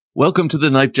Welcome to the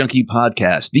Knife Junkie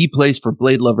podcast, the place for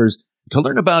blade lovers to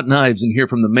learn about knives and hear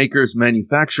from the makers,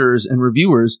 manufacturers, and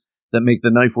reviewers that make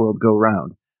the knife world go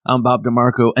round. I'm Bob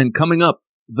DeMarco, and coming up,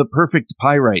 the perfect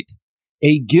pyrite,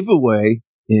 a giveaway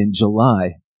in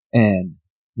July, and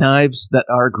knives that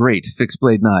are great fixed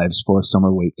blade knives for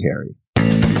summer weight carry.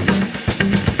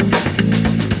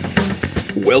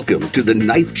 Welcome to the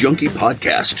Knife Junkie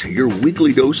podcast, your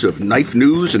weekly dose of knife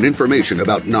news and information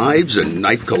about knives and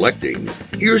knife collecting.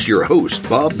 Here's your host,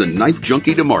 Bob the Knife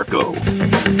Junkie DeMarco.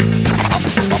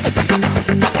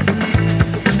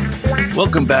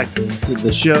 Welcome back to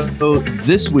the show.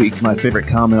 This week, my favorite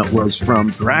comment was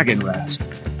from Dragon Rasp.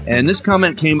 And this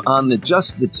comment came on the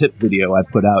Just the Tip video I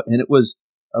put out, and it was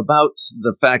about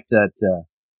the fact that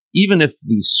even if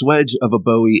the swedge of a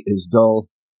Bowie is dull,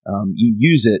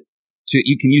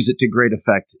 you can use it to great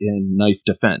effect in knife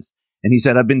defense. And he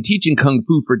said, I've been teaching Kung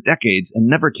Fu for decades and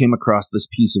never came across this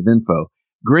piece of info.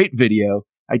 Great video.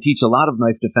 I teach a lot of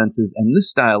knife defenses, and this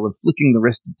style of flicking the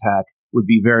wrist attack would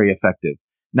be very effective.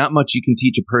 Not much you can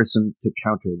teach a person to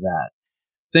counter that.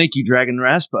 Thank you, Dragon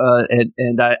Rasp.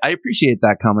 And I appreciate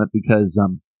that comment because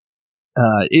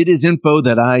it is info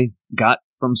that I got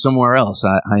from somewhere else.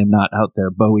 I am not out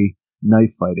there Bowie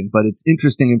knife fighting, but it's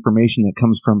interesting information that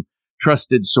comes from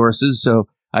trusted sources, so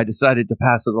I decided to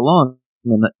pass it along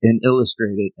and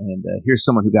illustrate it, and here's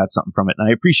someone who got something from it, and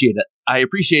I appreciate it. I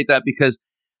appreciate that because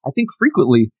I think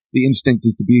frequently the instinct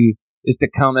is to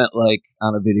comment like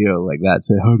on a video like that,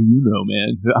 say, how do you know,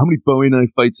 man? How many Bowie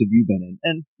knife fights have you been in?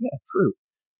 And yeah, true.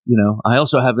 You know, I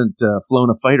also haven't flown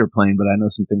a fighter plane, but I know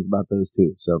some things about those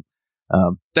too. So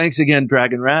thanks again,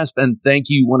 Dragon Rasp, and thank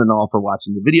you one and all for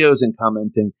watching the videos and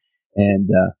commenting, and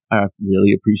I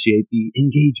really appreciate the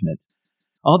engagement.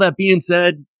 All that being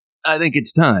said, I think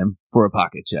it's time for a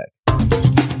pocket check.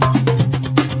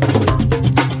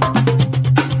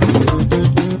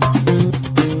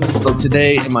 So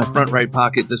today, in my front right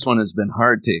pocket, this one has been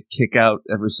hard to kick out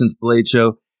ever since Blade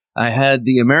Show. I had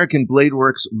the American Blade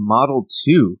Works Model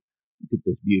 2. Look at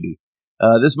this beauty.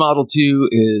 This Model 2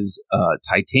 is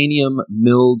titanium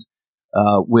milled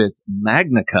with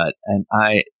Magna Cut, and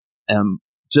I am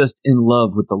just in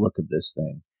love with the look of this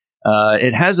thing.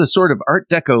 It has a sort of Art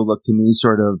Deco look to me,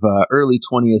 sort of early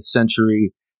 20th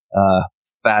century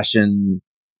fashion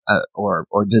or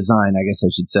design, I guess I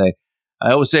should say.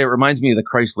 I always say it reminds me of the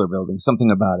Chrysler Building,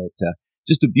 something about it.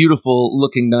 Just a beautiful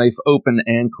looking knife, open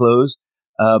and closed.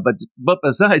 But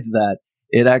besides that,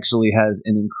 it actually has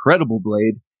an incredible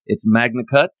blade. It's Magna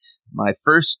Cut, my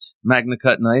first Magna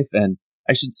Cut knife, and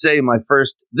I should say my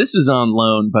first. This is on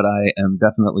loan, but I am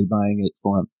definitely buying it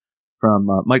from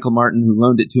Michael Martin, who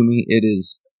loaned it to me. It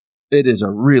is a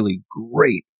really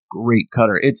great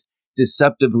cutter. It's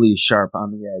deceptively sharp on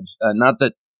the edge. Not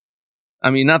that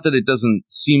it doesn't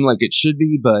seem like it should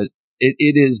be, but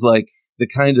it is like the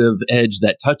kind of edge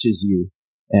that touches you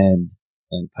and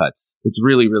cuts. It's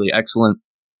really, really excellent.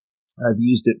 I've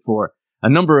used it for a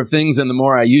number of things, and the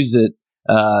more I use it,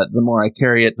 the more I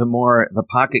carry it, the more the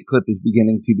pocket clip is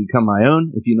beginning to become my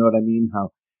own, if you know what I mean,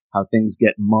 how things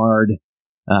get marred.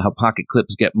 How pocket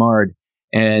clips get marred,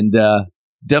 and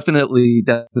definitely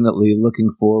looking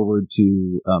forward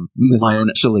to mine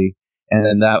initially, and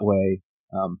then that way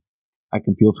I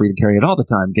can feel free to carry it all the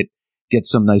time. Get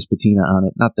some nice patina on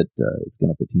it. Not that it's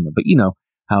going to patina, but you know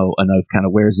how a knife kind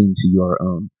of wears into your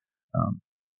own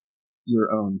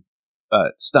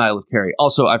style of carry.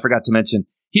 Also, I forgot to mention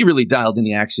he really dialed in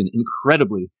the action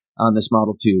incredibly on this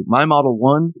Model 2. My Model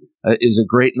 1 is a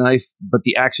great knife, but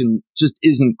the action just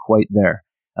isn't quite there.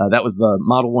 That was the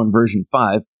Model 1 version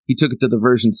 5. He took it to the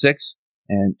version 6,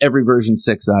 and every version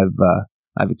 6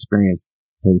 I've experienced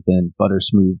has been butter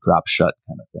smooth, drop shut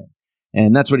kind of thing.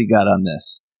 And that's what he got on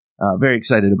this. Very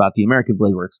excited about the American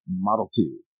Blade Works Model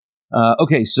 2.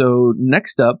 Okay, so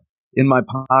next up in my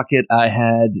pocket, I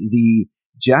had the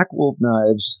Jack Wolf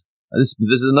knives. This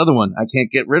is another one. I can't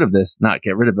get rid of this. Not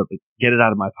get rid of it, but get it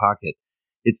out of my pocket.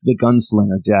 It's the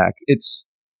Gunslinger Jack. It's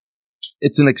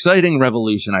an exciting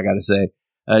revolution, I gotta say.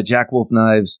 Jack Wolf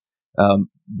knives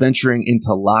venturing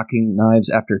into locking knives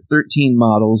after 13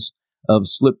 models of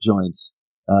slip joints.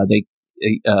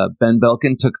 Ben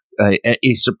Belkin took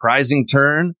a surprising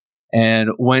turn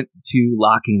and went to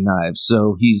locking knives.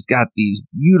 So he's got these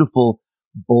beautiful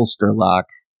bolster lock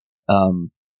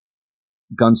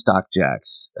gunstock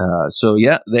jacks. So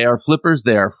yeah, they are flippers.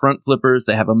 They are front flippers.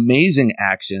 They have amazing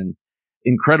action,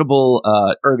 incredible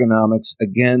ergonomics.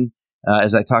 Again,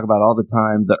 as I talk about all the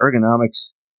time, the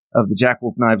ergonomics of the Jack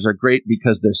Wolf knives are great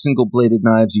because they're single-bladed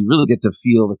knives. You really get to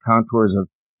feel the contours of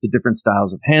the different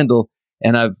styles of handle.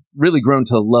 And I've really grown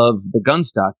to love the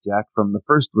gunstock jack from the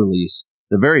first release,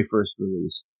 the very first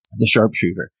release. the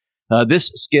sharpshooter.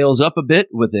 This scales up a bit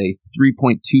with a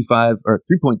 3.25 or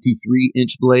 3.23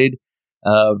 inch blade,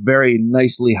 very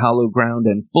nicely hollow ground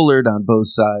and fullered on both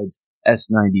sides.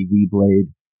 S90V blade,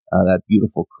 that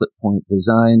beautiful clip point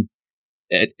design.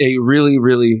 A really,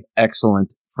 really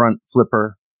excellent front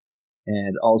flipper,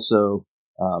 and also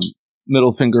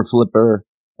middle finger flipper,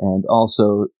 and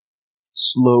also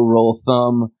slow roll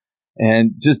thumb,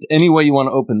 and just any way you want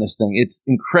to open this thing. It's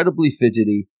incredibly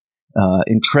fidgety,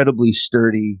 incredibly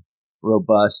sturdy,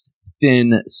 robust,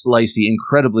 thin, slicey,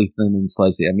 incredibly thin and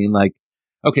slicey. I mean, like,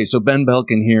 okay, so Ben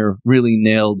Belkin here really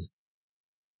nailed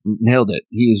it.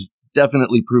 He has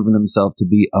definitely proven himself to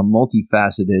be a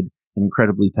multifaceted and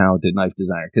incredibly talented knife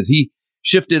designer, because he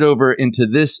shifted over into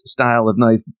this style of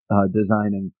knife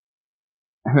designing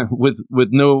with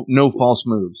no false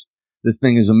moves. This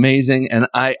thing is amazing, and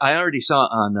I already saw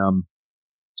on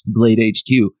Blade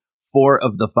HQ 4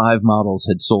 of the 5 models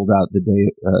had sold out the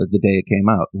day it came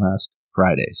out last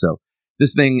Friday. So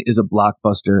this thing is a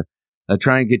blockbuster.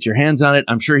 Try and get your hands on it.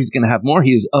 I'm sure he's going to have more.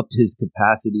 He has upped his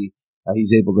capacity.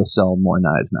 He's able to sell more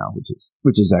knives now,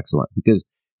 which is excellent, because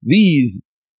these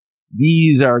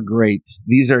are great.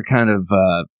 These are kind of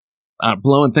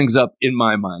blowing things up in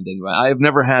my mind. Anyway, I have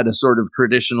never had a sort of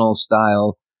traditional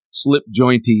style slip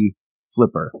jointy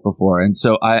flipper before, and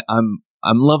so I'm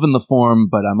loving the form,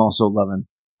 but I'm also loving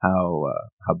how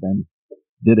Ben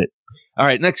did it. All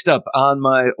right, next up on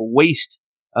my waist,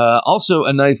 also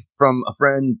a knife from a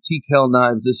friend, T. Kell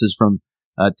Knives. This is from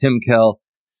Tim Kell.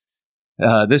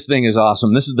 This thing is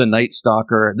awesome. This is the Night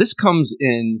Stalker. This comes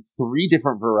in 3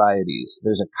 different varieties.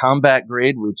 There's a combat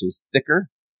grade, which is thicker.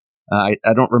 I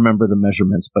don't remember the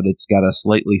measurements, but it's got a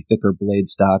slightly thicker blade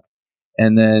stock.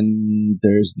 And then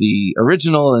there's the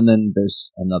original, and then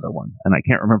there's another one, and I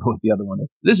can't remember what the other one is.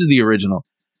 This is the original.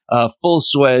 Full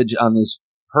swedge on this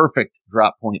perfect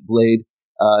drop point blade.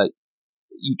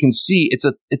 You can see it's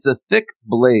a thick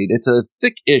blade. It's a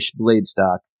thick-ish blade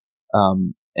stock,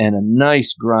 and a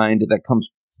nice grind that comes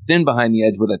thin behind the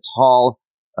edge with a tall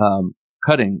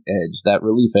cutting edge. That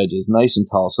relief edge is nice and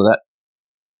tall, so that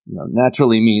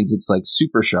naturally means it's like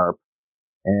super sharp.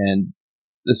 And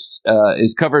this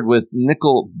is covered with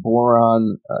nickel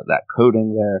boron. That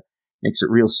coating there makes it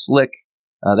real slick.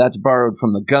 That's borrowed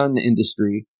from the gun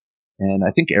industry and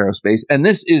I think aerospace. And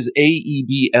this is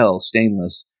AEBL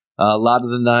stainless. A lot of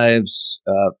the knives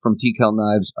from T. Kell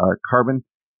Knives are carbon,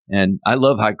 and I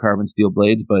love high carbon steel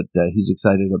blades, but he's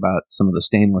excited about some of the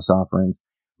stainless offerings.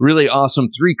 Really awesome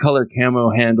 3-color camo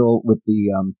handle with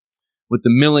the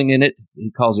milling in it.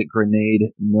 He calls it grenade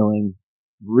milling.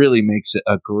 Really makes it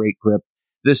a great grip.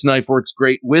 This knife works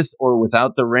great with or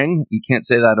without the ring. You can't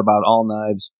say that about all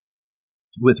knives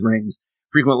with rings.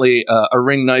 Frequently, a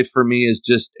ring knife for me is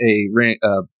just a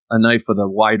knife with a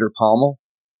wider pommel.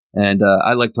 And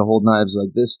I like to hold knives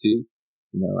like this too,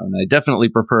 and I definitely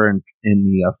prefer in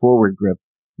the forward grip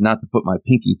not to put my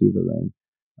pinky through the ring.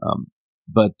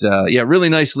 But really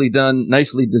nicely done,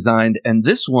 nicely designed. And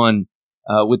this one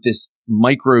with this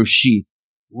micro sheath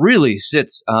really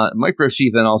sits micro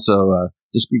sheath, and also a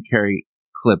discrete carry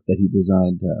clip that he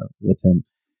designed with him.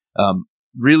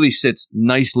 Really sits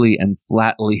nicely and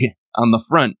flatly on the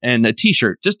front, and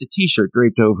just a t-shirt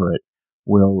draped over it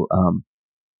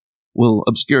will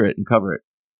obscure it and cover it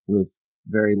with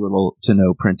very little to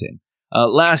no printing.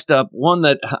 Last up, one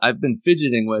that I've been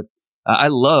fidgeting with. I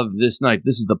love this knife.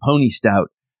 This is the Pony Stout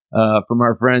from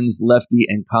our friends Lefty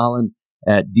and Colin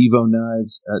at Devo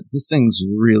Knives. This thing's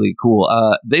really cool.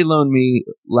 They loaned me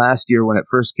last year when it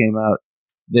first came out.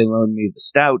 They loaned me the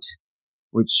Stout,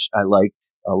 which I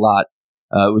liked a lot.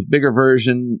 It was a bigger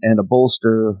version and a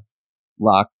bolster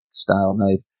lock style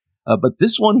knife. But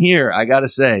this one here, I gotta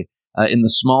say, in the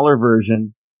smaller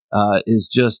version, is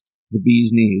just the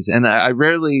bee's knees. And I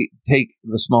rarely take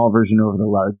the small version over the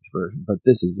large version, but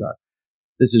this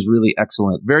is really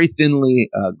excellent. Very thinly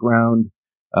ground,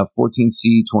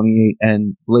 14C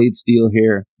 28N blade steel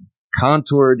here,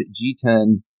 contoured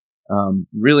G10,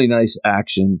 really nice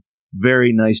action,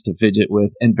 very nice to fidget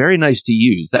with, and very nice to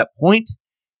use. That point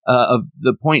of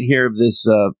the point here of this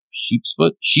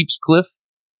sheep's cliff.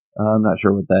 I'm not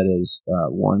sure what that is,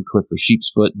 Warren Cliff or sheep's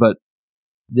foot, but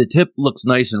the tip looks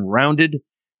nice and rounded,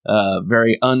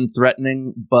 very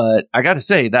unthreatening. But I got to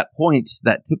say, that point,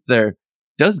 that tip there,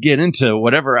 does get into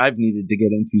whatever I've needed to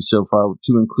get into so far,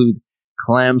 to include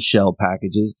clamshell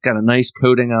packages. It's got a nice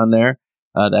coating on there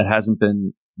that hasn't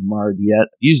been marred yet.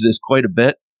 I've used this quite a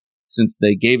bit since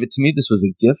they gave it to me. This was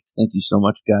a gift. Thank you so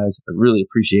much, guys. I really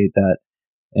appreciate that.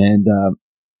 And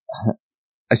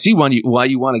I see why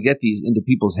you want to get these into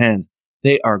people's hands.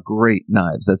 They are great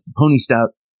knives. That's the Pony Stout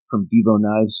from Devo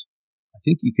Knives. I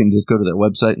think you can just go to their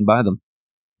website and buy them.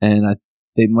 And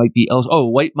they might be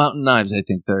White Mountain Knives. I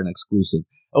think they're an exclusive.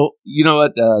 Oh, you know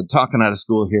what? Talking out of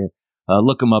school here.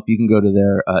 Look them up. You can go to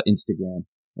their Instagram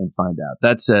and find out.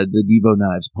 That's the Devo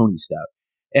Knives Pony Stout.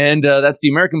 And that's the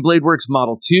American Blade Works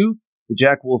Model 2, the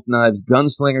Jack Wolf Knives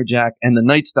Gunslinger Jack, and the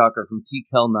Night Stalker from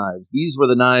T-Kel Knives. These were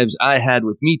the knives I had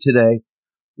with me today.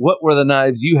 What were the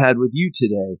knives you had with you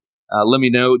today? Let me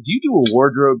know. Do you do a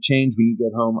wardrobe change when you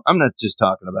get home? I'm not just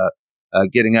talking about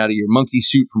getting out of your monkey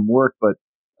suit from work, but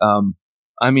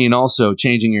I mean also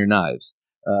changing your knives.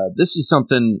 This is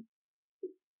something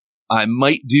I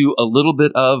might do a little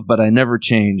bit of, but I never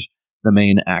change the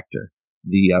main actor.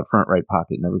 The front right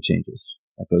pocket never changes.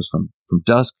 That goes from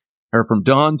dusk, or from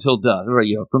dawn till dusk, right?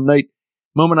 From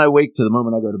moment I wake to the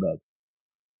moment I go to bed.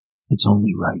 It's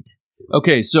only right.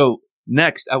 Okay, so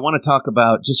next I want to talk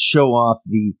about, just show off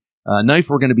the knife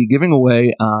we're going to be giving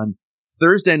away on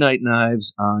Thursday Night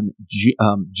Knives on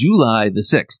July the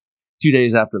 6th, 2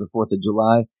 days after the 4th of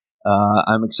July.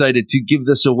 I'm excited to give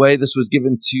this away. This was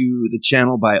given to the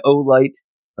channel by Olight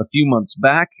a few months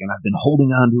back, and I've been holding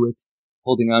on to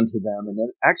them. And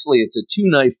then actually, it's a two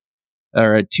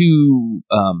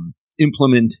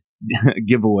implement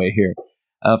giveaway here.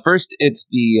 First, it's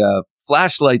the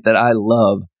flashlight that I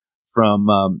love from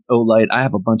Olight. I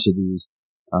have a bunch of these.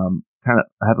 I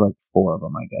have like 4 of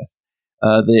them, I guess.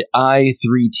 The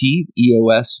i3T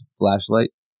EOS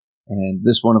flashlight, and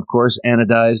this one, of course,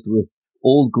 anodized with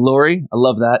Old Glory. I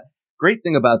love that. Great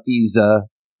thing about these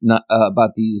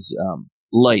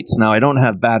lights. Now, I don't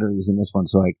have batteries in this one,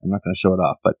 so I'm not going to show it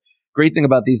off. But great thing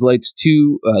about these lights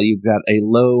too, you've got a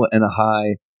low and a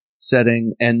high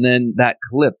setting, and then that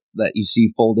clip that you see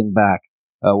folding back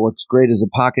works great as a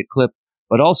pocket clip,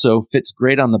 but also fits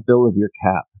great on the bill of your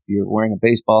cap. If you're wearing a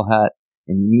baseball hat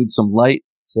and you need some light,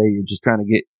 say you're just trying to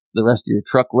get the rest of your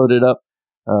truck loaded up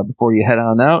before you head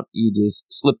on out, you just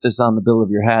slip this on the bill of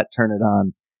your hat, turn it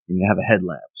on, and you have a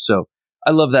headlamp. So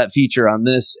I love that feature on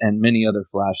this and many other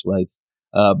flashlights.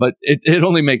 But it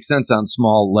only makes sense on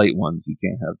small, light ones. You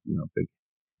can't have, big,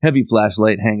 heavy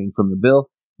flashlight hanging from the bill.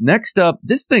 Next up,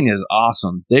 this thing is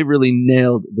awesome. They really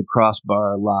nailed the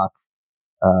crossbar lock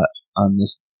on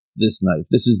this knife.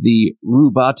 This is the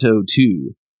Rubato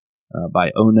 2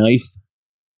 by O-Knife.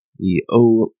 The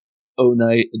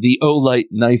Olight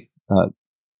knife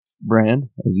brand,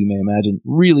 as you may imagine.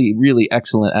 Really, really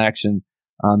excellent action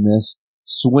on this.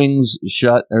 Swings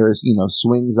shut, or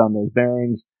swings on those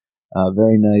bearings.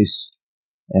 Very nice,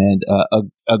 and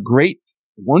a great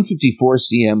 154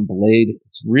 cm blade.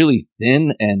 It's really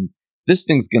thin, and this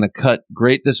thing's gonna cut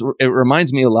great. It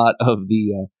reminds me a lot of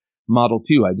the Model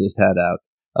 2 I just had out.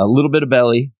 A little bit of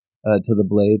belly to the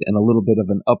blade, and a little bit of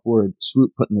an upward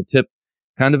swoop, putting the tip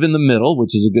kind of in the middle,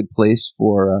 which is a good place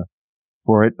for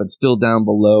it, but still down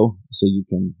below, so you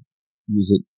can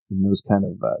use it in those kind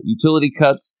of utility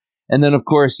cuts. And then, of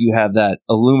course, you have that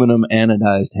aluminum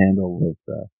anodized handle with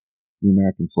the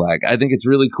American flag. I think it's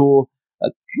really cool.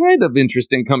 Kind of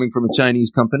interesting coming from a Chinese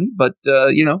company, but,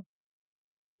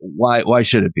 why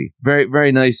should it be? Very,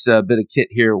 very nice bit of kit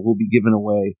here will be given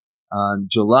away on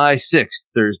July 6th,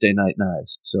 Thursday Night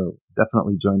Knives. So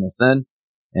definitely join us then.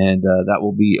 And that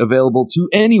will be available to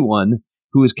anyone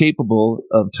who is capable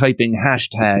of typing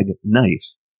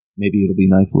 #knife. Maybe it'll be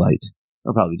knife light.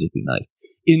 It'll probably just be knife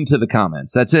into the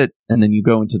comments. That's it. And then you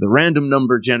go into the random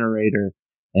number generator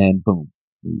and boom,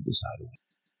 you decide.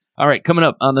 All right, coming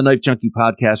up on the Knife Junkie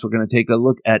podcast, we're going to take a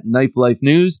look at Knife Life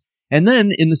news. And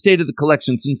then in the state of the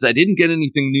collection, since I didn't get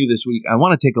anything new this week, I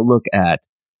want to take a look at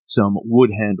some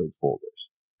wood-handled folders.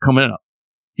 Coming up.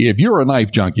 If you're a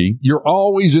knife junkie, you're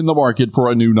always in the market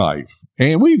for a new knife,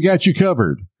 and we've got you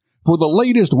covered. For the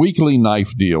latest weekly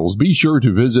knife deals, be sure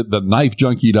to visit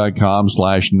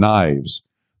thenifejunkie.com/knives.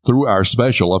 Through our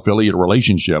special affiliate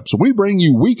relationships, we bring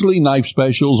you weekly knife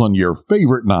specials on your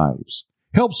favorite knives.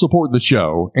 Help support the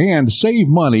show and save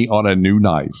money on a new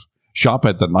knife. Shop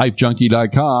at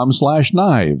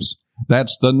thenifejunkie.com/knives.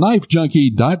 That's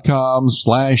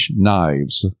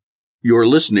thenifejunkie.com/knives. You're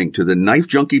listening to the Knife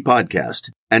Junkie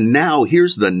podcast. And now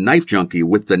here's the Knife Junkie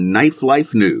with the Knife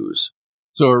Life news.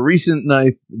 So a recent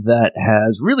knife that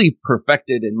has really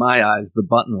perfected, in my eyes, the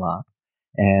button lock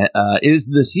is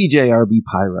the CJRB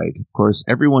Pyrite. Of course,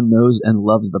 everyone knows and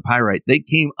loves the Pyrite. They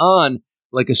came on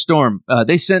like a storm.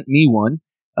 They sent me one,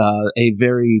 a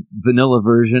very vanilla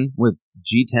version with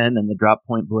G10 and the drop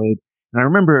point blade. And I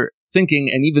remember thinking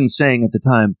and even saying at the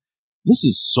time, this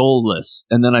is soulless.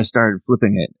 And then I started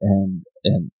flipping it and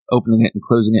opening it and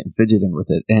closing it and fidgeting with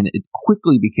it. And it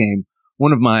quickly became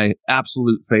one of my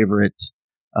absolute favorite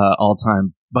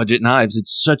all-time budget knives.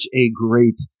 It's such a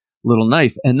great little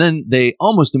knife. And then they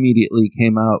almost immediately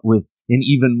came out with an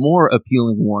even more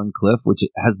appealing Wharncliffe, which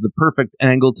has the perfect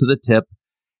angle to the tip.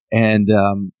 And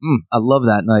I love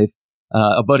that knife.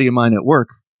 A buddy of mine at work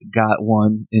got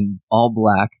one in all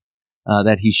black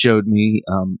that he showed me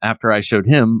after I showed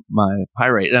him my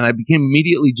Pyrite, and I became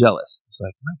immediately jealous. It's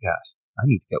like, my gosh, I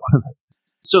need to get one of them.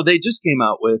 So they just came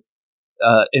out with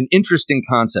an interesting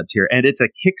concept here, and it's a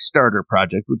Kickstarter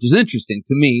project, which is interesting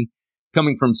to me,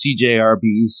 coming from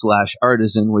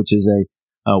CJRB/Artisan, which is a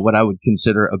what I would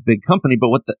consider a big company. But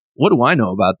what do I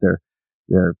know about their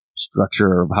structure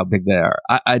or how big they are?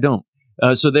 I don't.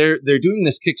 So they're doing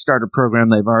this Kickstarter program.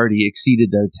 They've already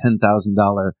exceeded their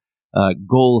 $10,000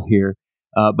 goal here,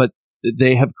 but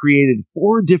they have created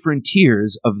 4 different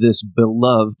tiers of this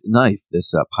beloved knife,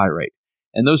 this Pyrite,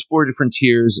 and those 4 different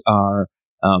tiers are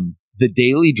the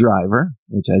Daily Driver,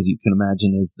 which, as you can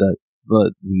imagine, is the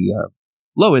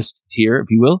lowest tier, if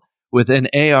you will, with an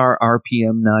AR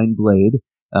RPM 9 blade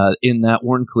in that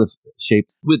Wharncliffe shape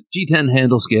with G10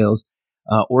 handle scales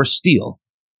or steel.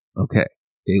 Okay.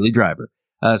 Daily Driver.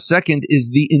 Second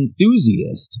is the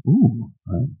Enthusiast. Ooh,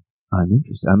 I'm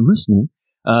interested. I'm listening.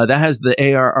 That has the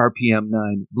AR RPM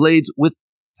 9 blades with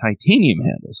titanium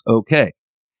handles. Okay.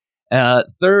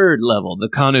 Third level, the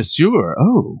Connoisseur.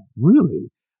 Oh, really?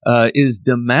 Is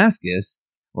Damascus,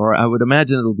 or I would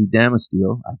imagine it'll be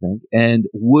Damasteel, I think, and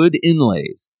wood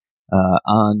inlays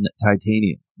on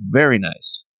titanium. Very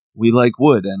nice. We like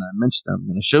wood, and I mentioned I'm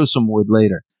going to show some wood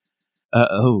later.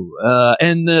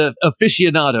 And the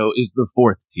Aficionado is the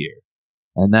 4th tier,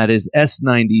 and that is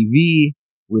S90V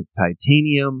with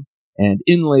titanium and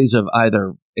inlays of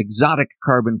either exotic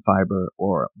carbon fiber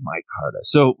or micarta.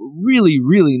 So really,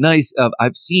 really nice.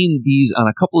 I've seen these on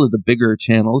a couple of the bigger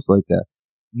channels like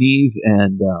Neve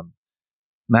and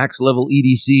Max Level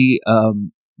EDC.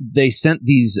 They sent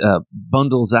these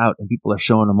bundles out, and people are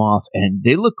showing them off, and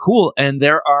they look cool. And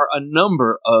there are a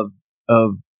number of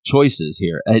choices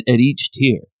here at each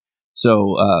tier,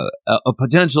 so a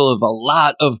potential of a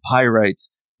lot of Pyrites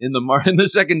in the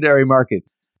secondary market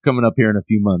coming up here in a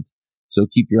few months. So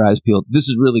keep your eyes peeled. This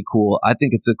is really cool. I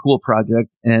think it's a cool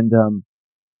project, and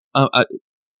I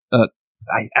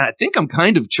think I'm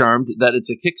kind of charmed that it's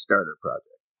a Kickstarter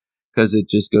project, because it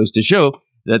just goes to show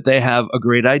that they have a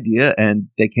great idea and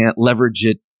they can't leverage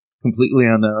it completely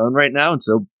on their own right now, and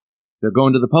so they're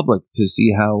going to the public to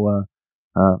see how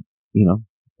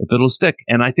if it'll stick,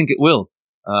 and I think it will.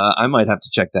 I might have to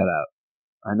check that out.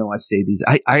 I know I say these.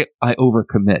 I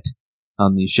overcommit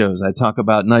on these shows. I talk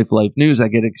about Knife Life News. I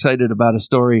get excited about a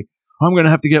story. I'm going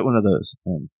to have to get one of those.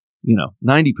 And,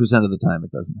 90% of the time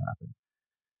it doesn't happen.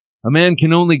 A man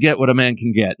can only get what a man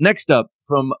can get. Next up,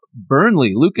 from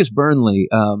Burnley, Lucas Burnley,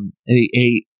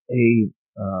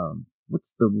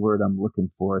 what's the word I'm looking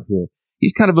for here?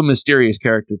 He's kind of a mysterious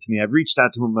character to me. I've reached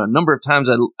out to him a number of times.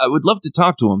 I would love to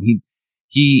talk to him.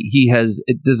 He has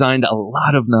designed a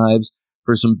lot of knives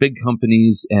for some big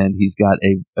companies, and he's got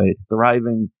a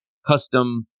thriving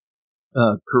custom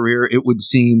career, it would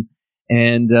seem,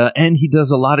 and he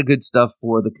does a lot of good stuff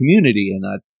for the community, and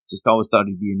I just always thought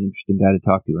he'd be an interesting guy to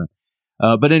talk to.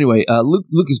 But anyway,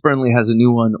 Lucas Burnley has a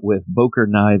new one with Boker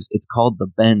knives. It's called the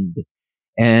Bend,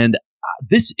 and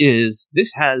this has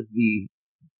the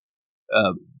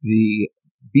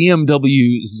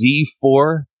BMW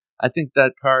Z4, I think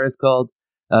that car is called,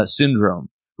 syndrome,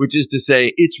 which is to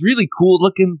say it's really cool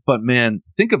looking, but man,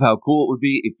 think of how cool it would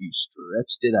be if you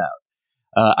stretched it out.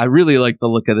 I really like the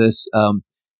look of this.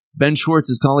 Ben Schwartz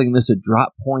is calling this a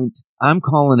drop point. I'm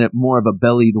calling it more of a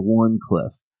bellied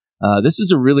Wharncliffe. This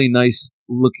is a really nice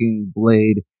looking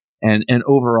blade and an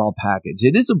overall package.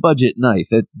 It is a budget knife.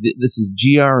 This is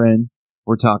GRN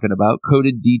we're talking about,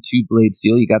 coated D2 blade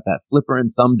steel. You got that flipper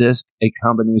and thumb disc, a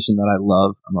combination that I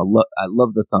love. I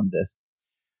love the thumb disc.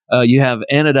 You have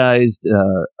anodized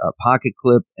pocket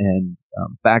clip and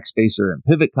backspacer and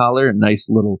pivot collar, and nice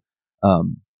little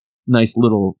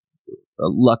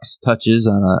luxe touches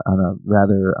on a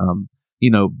rather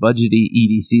budgety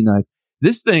EDC knife.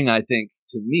 This thing, I think,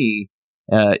 to me,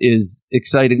 is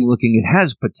exciting looking. It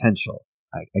has potential,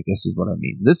 I guess is what I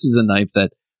mean. This is a knife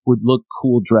that would look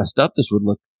cool dressed up. This would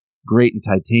look great in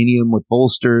titanium with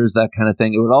bolsters, that kind of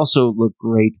thing. It would also look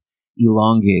great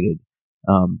elongated.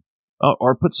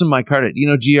 Or put some micarta.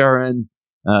 GRN,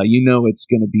 it's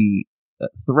going to be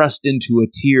thrust into a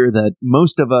tier that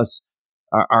most of us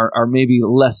are maybe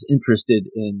less interested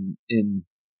in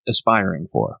aspiring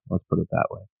for. Let's put it that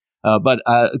way. But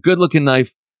a good-looking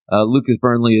knife. Lucas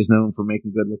Burnley is known for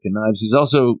making good-looking knives. He's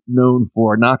also known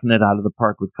for knocking it out of the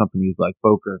park with companies like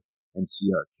Boker and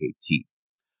CRKT.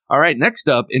 All right, next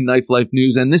up in Knife Life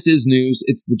News, and this is news,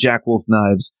 it's the Jack Wolf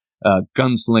Knives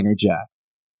Gunslinger Jack.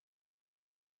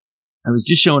 I was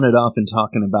just showing it off and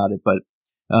talking about it, but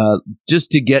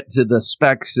just to get to the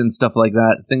specs and stuff like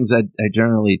that, things I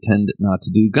generally tend not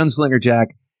to do. Gunslinger Jack,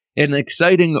 an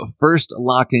exciting first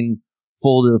locking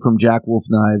folder from Jack Wolf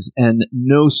Knives, and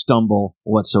no stumble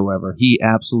whatsoever. He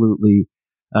absolutely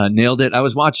nailed it. I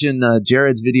was watching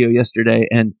Jared's video yesterday,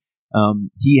 and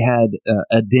he had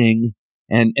a ding,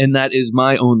 and that is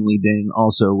my only ding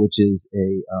also, which is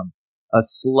a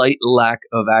slight lack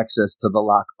of access to the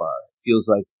lock bar. It feels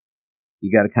like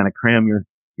you got to kind of cram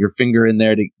your finger in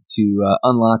there to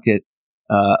unlock it.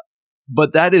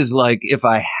 But that is like if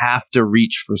I have to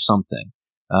reach for something,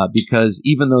 because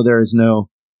even though there is no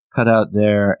cutout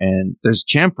there and there's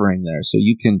chamfering there, so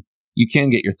you can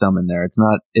get your thumb in there.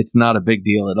 It's not a big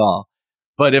deal at all.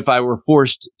 But if I were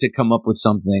forced to come up with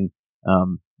something,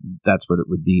 that's what it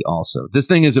would be also. This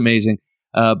thing is amazing.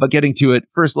 But getting to it,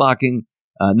 first locking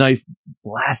knife,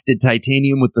 blasted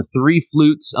titanium with the 3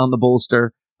 flutes on the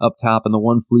bolster up top and the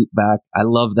 1 flute back. I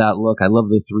love that look. I love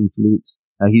the 3 flutes.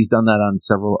 He's done that on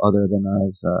several other than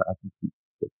knives. I think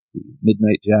the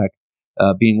Midnight Jack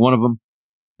being one of them.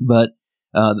 But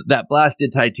that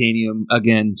blasted titanium,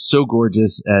 again, so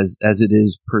gorgeous as it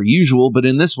is per usual. But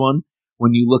in this one,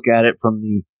 when you look at it from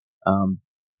the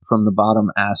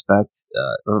bottom aspect,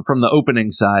 or from the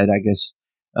opening side, I guess,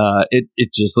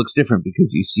 it just looks different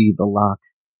because you see the lock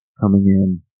coming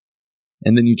in,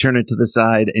 and then you turn it to the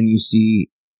side and you see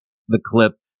the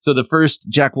clip. So the first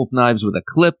Jack Wolf Knives with a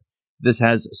clip. This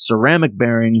has ceramic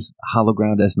bearings, hollow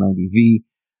ground S90V,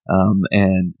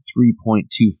 and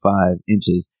 3.25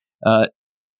 inches.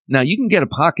 Now you can get a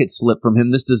pocket slip from him.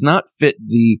 This does not fit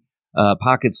the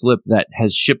pocket slip that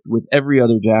has shipped with every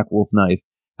other Jack Wolf knife,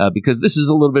 because this is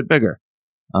a little bit bigger.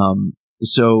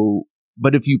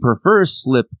 But if you prefer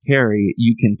slip carry,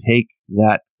 you can take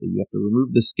that. You have to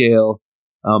remove the scale,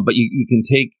 but you can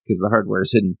take, because the hardware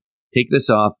is hidden, take this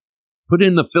off, put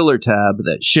in the filler tab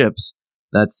that ships.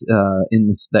 That's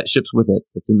that ships with it.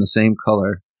 It's in the same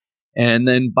color, and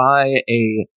then buy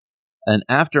an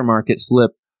aftermarket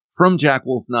slip from Jack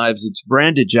Wolf Knives. It's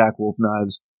branded Jack Wolf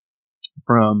Knives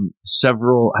from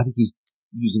several. I think he's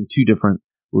using 2 different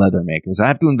leather makers. I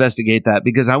have to investigate that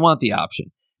because I want the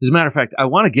option. As a matter of fact, I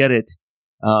want to get it,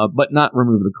 but not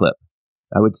remove the clip.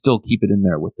 I would still keep it in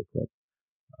there with the clip.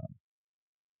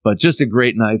 But just a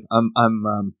great knife.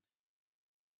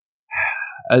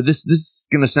 This is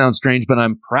going to sound strange, but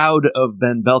I'm proud of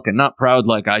Ben Belkin. Not proud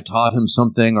like I taught him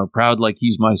something, or proud like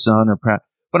he's my son,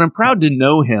 but I'm proud to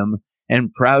know him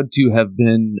and proud to have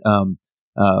been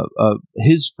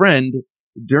his friend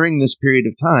during this period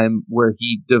of time where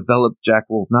he developed Jack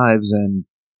Wolf Knives, and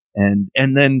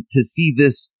then to see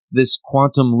this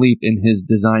quantum leap in his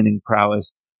designing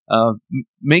prowess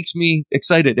makes me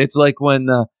excited. It's like when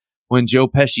Joe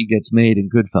Pesci gets made in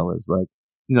Goodfellas, like,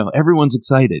 everyone's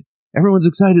excited. Everyone's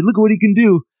excited. Look at what he can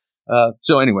do.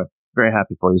 So anyway, very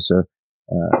happy for you, sir.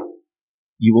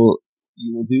 You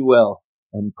will do well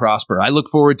and prosper. I look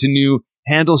forward to new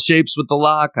handle shapes with the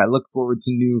lock. I look forward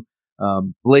to new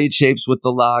blade shapes with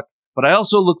the lock. But I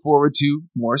also look forward to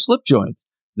more slip joints.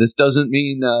 This doesn't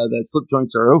mean that slip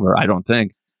joints are over, I don't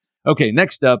think. Okay,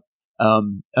 next up,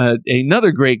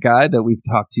 another great guy that we've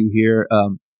talked to here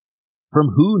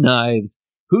from Who Knives.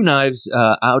 Who Knives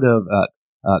out of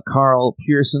Carl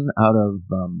Pearson out of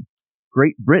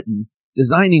Great Britain,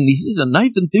 designing these. He's a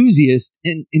knife enthusiast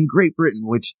in Great Britain,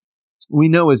 which we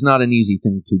know is not an easy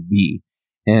thing to be.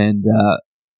 And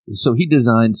so he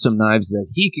designed some knives that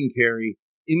he can carry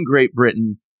in Great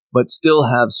Britain, but still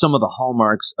have some of the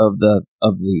hallmarks of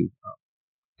the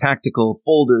tactical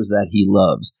folders that he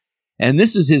loves. And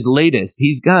this is his latest.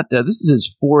 He's got this is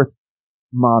his 4th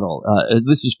model.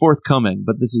 This is forthcoming,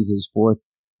 but this is his 4th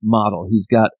model. He's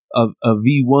got a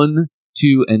V1,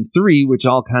 2, and 3, which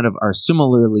all kind of are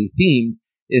similarly themed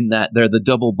in that they're the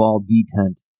double ball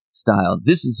detent style.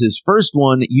 This is his first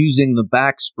one using the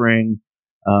back spring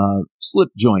slip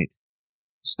joint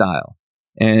style.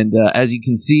 And as you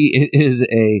can see, it is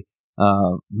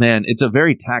it's a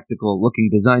very tactical looking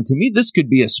design. To me, this could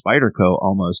be a Spyderco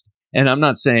almost. And I'm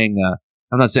not saying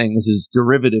this is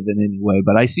derivative in any way,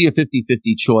 but I see a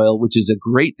 50-50 choil, which is a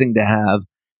great thing to have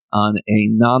on a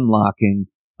non-locking,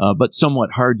 but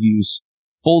somewhat hard use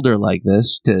folder like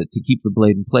this to keep the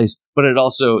blade in place. But it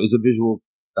also is a visual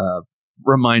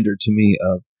reminder to me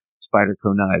of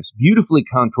Spyderco knives. Beautifully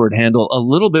contoured handle, a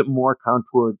little bit more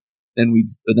contoured than we've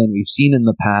seen in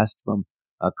the past from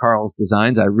Carl's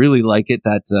designs. I really like it.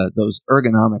 Those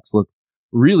ergonomics look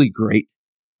really great.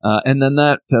 And then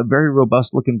that very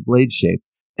robust looking blade shape.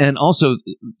 And also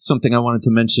something I wanted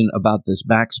to mention about this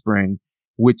back spring,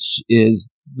 which is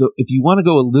if you want to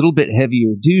go a little bit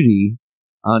heavier duty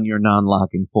on your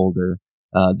non-locking folder,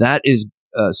 that is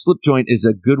slip joint is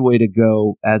a good way to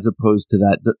go as opposed to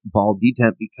that ball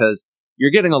detent, because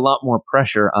you're getting a lot more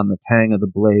pressure on the tang of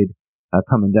the blade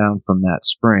coming down from that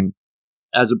spring,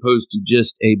 as opposed to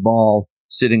just a ball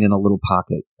sitting in a little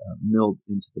pocket milled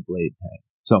into the blade tang.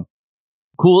 So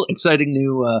cool, exciting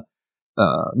new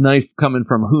knife coming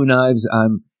from Who Knives.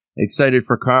 I'm excited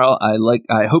for Carl.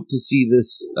 I hope to see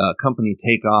this company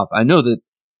take off. I know that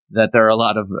there are a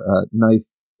lot of knife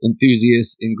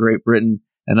enthusiasts in Great Britain,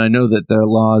 and I know that their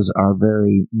laws are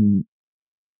very,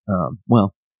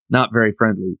 not very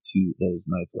friendly to those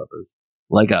knife lovers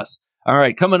like us. All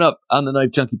right, coming up on the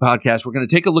Knife Junkie podcast, we're going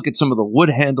to take a look at some of the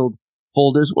wood-handled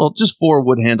folders. Well, just 4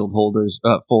 wood-handled folders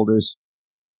that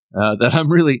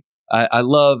I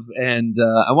love, and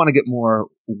I want to get more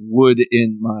wood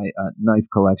in my knife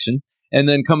collection. And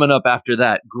then coming up after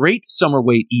that, great summer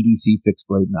weight EDC fixed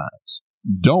blade knives.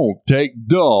 Don't take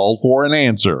dull for an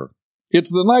answer. It's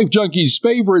the Knife Junkie's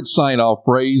favorite sign-off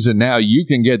phrase, and now you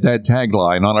can get that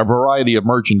tagline on a variety of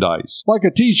merchandise, like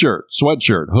a t-shirt,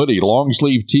 sweatshirt, hoodie,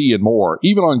 long-sleeve tee, and more,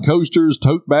 even on coasters,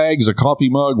 tote bags, a coffee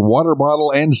mug, water bottle,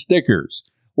 and stickers.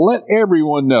 Let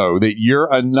everyone know that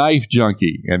you're a knife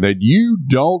junkie and that you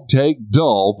don't take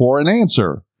dull for an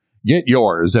answer. Get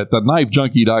yours at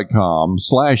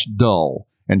thenifejunkie.com/dull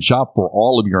and shop for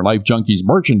all of your Knife Junkies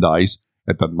merchandise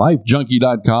at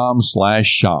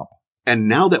thenifejunkie.com/shop. And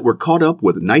now that we're caught up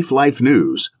with Knife Life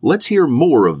news, let's hear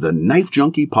more of the Knife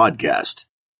Junkie podcast.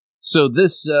 So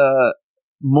this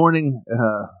morning,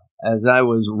 as I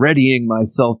was readying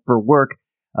myself for work,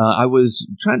 I was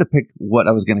trying to pick what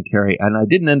I was going to carry, and I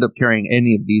didn't end up carrying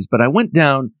any of these, but I went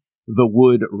down the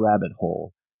wood rabbit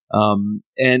hole. And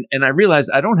I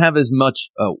realized I don't have as many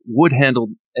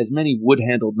wood-handled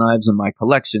knives in my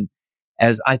collection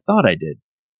as I thought I did.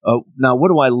 Now, what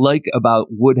do I like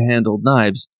about wood-handled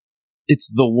knives?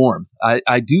 It's the warmth.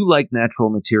 I do like natural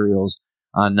materials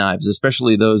on knives,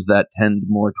 especially those that tend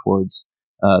more towards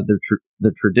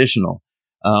the traditional.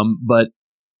 But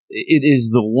it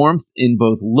is the warmth in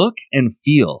both look and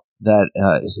feel that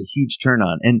is a huge turn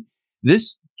on. And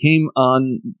this came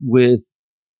on with,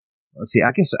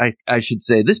 I guess I should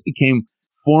say this became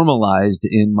formalized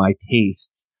in my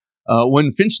tastes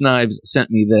when Finch Knives sent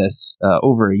me this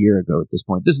over a year ago at this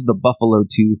point. This is the Buffalo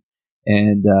Tooth,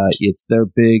 and it's their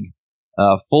big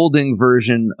folding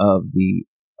version of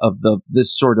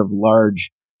this sort of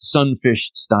large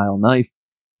sunfish style knife.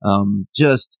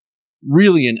 Just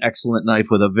really an excellent knife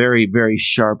with a very, very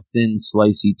sharp, thin,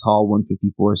 slicey, tall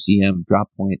 154 cm drop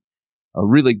point. A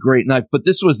really great knife. But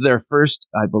this was their first,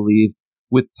 I believe,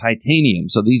 with titanium.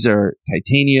 So these are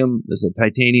titanium. There's a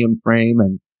titanium frame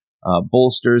and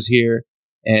bolsters here.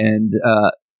 And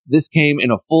this came in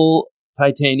a full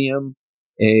titanium,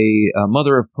 a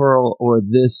mother of pearl, or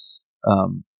this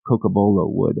cocobolo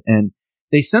wood. And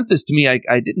they sent this to me. I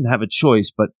didn't have a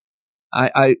choice, but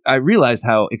I realized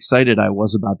how excited I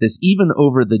was about this, even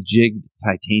over the jigged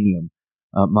titanium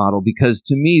model, because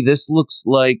to me, this looks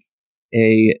like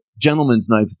a gentleman's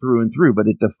knife through and through, but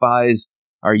it defies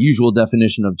our usual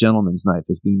definition of gentleman's knife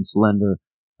as being slender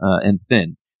and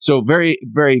thin. So very,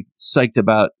 very psyched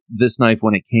about this knife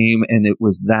when it came, and it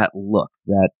was that look,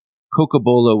 that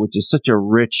cocobolo, which is such a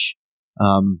rich,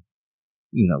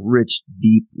 rich,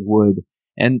 deep wood.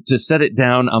 And to set it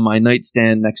down on my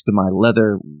nightstand next to my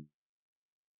leather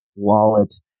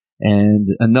wallet and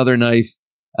another knife,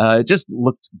 it just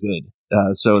looked good.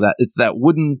 So that it's that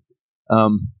wooden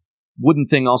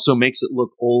thing also makes it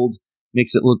look old,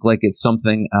 makes it look like it's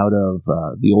something out of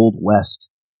the Old West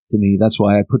to me. That's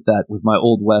why I put that with my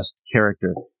Old West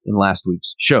character in last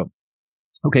week's show.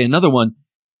 Okay, another one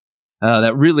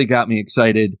that really got me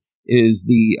excited is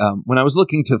the when I was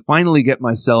looking to finally get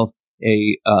myself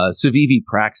a Civivi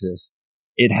Praxis,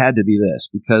 it had to be this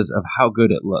because of how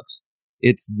good it looks.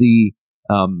 It's the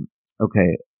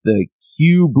the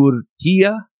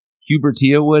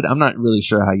Hubertia wood. I'm not really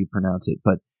sure how you pronounce it,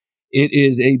 but it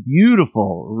is a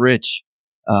beautiful, rich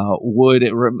wood.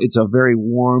 It's a very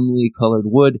warmly colored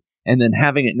wood, and then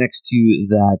having it next to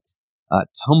that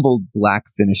tumbled black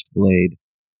finished blade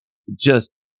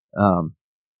just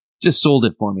sold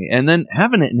it for me. And then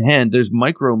having it in hand, there's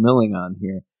micro milling on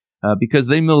here because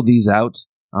they mill these out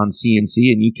on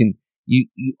CNC, and you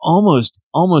almost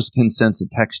can sense a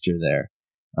texture there.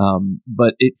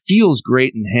 But it feels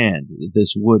great in hand,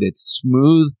 this wood. It's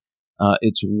smooth,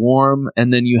 it's warm,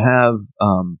 and then you have,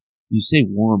 you say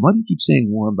warm. Why do you keep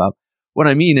saying warm, Bob? What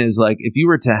I mean is, like, if you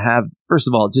were to have, first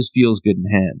of all, it just feels good in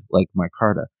hand, like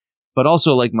micarta. But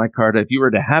also, like micarta, if you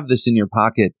were to have this in your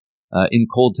pocket in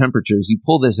cold temperatures, you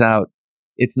pull this out,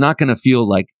 it's not going to feel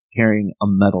like carrying a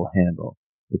metal handle.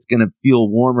 It's going to feel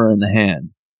warmer in the hand,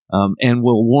 and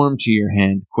will warm to your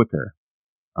hand quicker.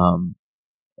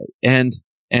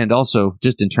 And also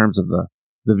just in terms of the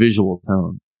visual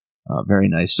tone, very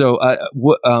nice. So,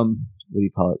 what do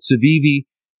you call it? Civivi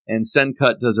and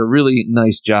Sencut does a really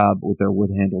nice job with their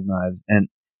wood-handled knives, and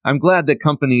I'm glad that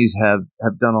companies have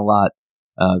done a lot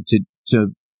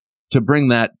to bring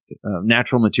that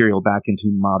natural material back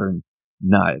into modern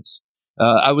knives.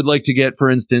 I would like to get, for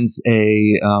instance,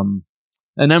 an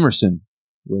Emerson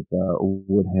with a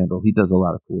wood handle. He does a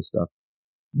lot of cool stuff.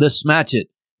 The Smatchet,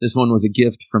 this one was a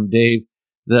gift from Dave.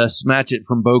 The Smatchet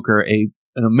from Boker, an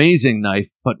amazing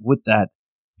knife, but with that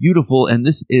beautiful, and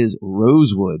this is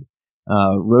rosewood.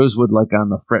 Rosewood like on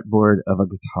the fretboard of a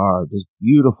guitar, just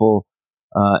beautiful,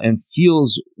 and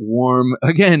feels warm.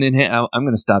 Again, in hand, I'm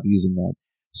going to stop using that.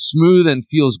 Smooth and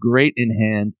feels great in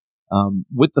hand.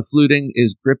 With the fluting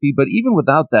is grippy, but even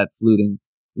without that fluting,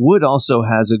 wood also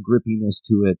has a grippiness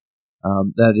to it,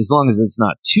 that as long as it's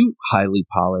not too highly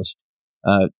polished,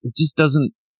 it just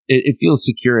doesn't, it feels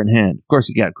secure in hand. Of course,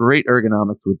 you got great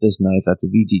ergonomics with this knife. That's a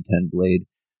VG10 blade,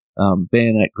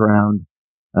 bayonet ground,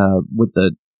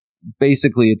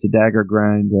 basically it's a dagger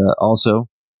grind, also,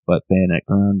 but bayonet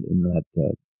ground in that,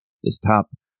 this top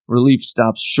relief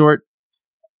stops short.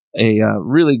 A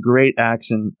really great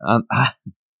action on,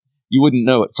 you wouldn't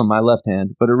know it from my left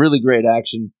hand, but a really great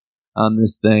action on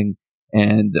this thing,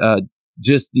 and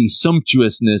just the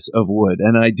sumptuousness of wood.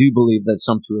 And I do believe that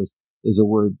sumptuous is a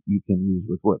word you can use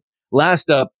with wood. Last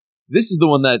up, this is the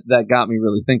one that got me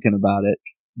really thinking about it.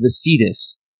 The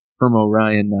Cetus from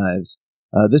Orion Knives.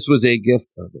 This was a gift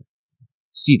of the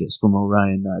Cetus from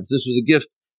Orion Knives. This was a gift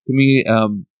to me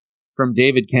from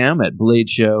David Cam at Blade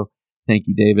Show. Thank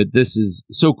you, David. This is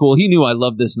so cool. He knew I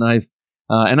loved this knife,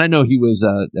 and I know he was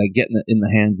getting it in the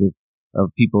hands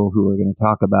of people who are going to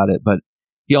talk about it, but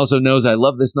he also knows I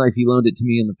love this knife. He loaned it to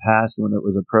me in the past when it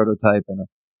was a prototype, and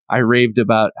I raved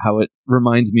about how it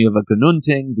reminds me of a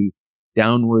Gununting, the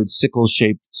downward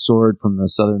sickle-shaped sword from the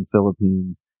southern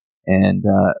Philippines, and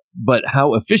but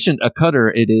how efficient a cutter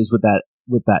it is with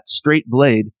that straight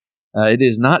blade. It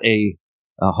is not a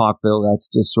hawkbill. That's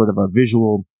just sort of a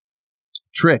visual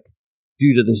trick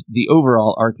due to the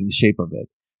overall arcing shape of it.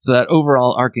 So that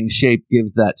overall arcing shape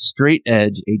gives that straight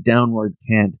edge a downward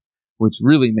cant, which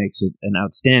really makes it an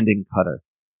outstanding cutter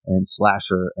and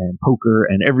slasher and poker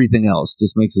and everything else.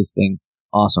 Just makes this thing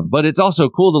awesome. But it's also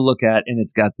cool to look at, and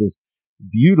it's got this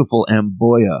beautiful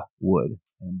Amboya wood.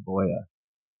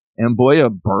 Amboya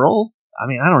burl? I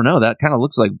mean, I don't know. That kind of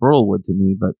looks like burl wood to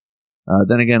me, but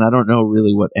then again, I don't know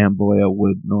really what Amboya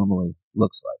wood normally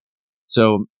looks like.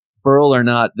 So burl or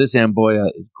not, this Amboya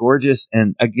is gorgeous,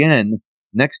 and again,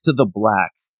 next to the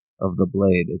black of the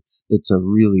blade, it's a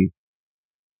really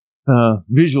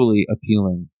visually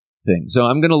appealing thing. So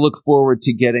I'm going to look forward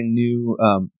to getting new,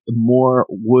 more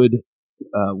wood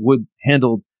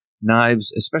handled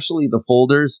knives, especially the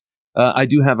folders. I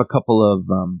do have a couple of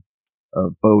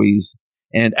Bowies,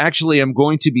 and actually I'm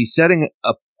going to be setting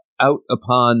out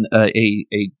upon a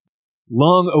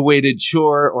long-awaited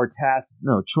chore or task.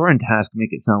 No, chore and task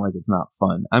make it sound like it's not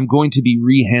fun. I'm going to be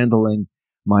rehandling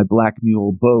my Black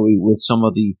Mule Bowie with some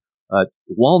of the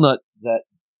walnut that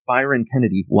Byron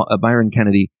Kennedy,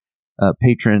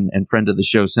 patron and friend of the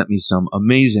show, sent me some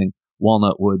amazing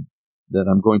walnut wood that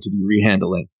I'm going to be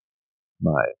rehandling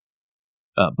my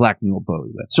Black Mule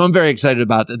Bowie with. So I'm very excited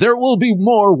about that. There will be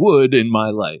more wood in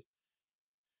my life,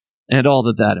 and all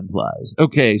that implies.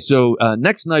 Okay, so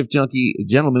next Knife Junkie,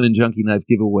 Gentleman Junkie Knife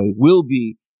giveaway will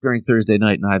be during Thursday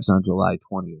Night Knives on July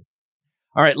 20th.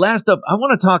 All right, last up, I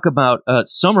want to talk about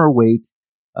summer weight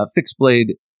fixed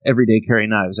blade everyday carry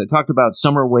knives. I talked about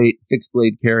summer weight fixed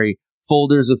blade carry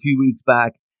folders a few weeks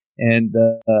back, and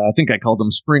I think I called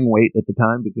them spring weight at the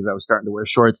time because I was starting to wear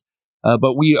shorts.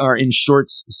 But we are in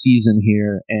shorts season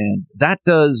here, and that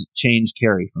does change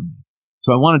carry for me.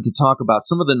 So I wanted to talk about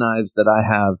some of the knives that I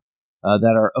have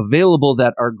that are available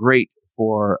that are great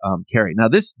for carry. Now,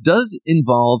 this does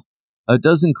include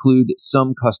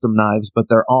some custom knives, but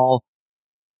they're all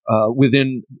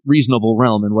within reasonable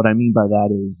realm. And what I mean by that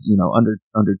is, under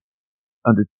 $200,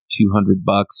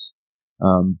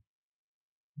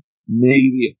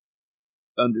 maybe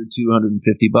under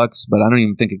 $250, but I don't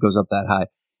even think it goes up that high.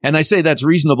 And I say that's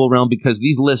reasonable realm because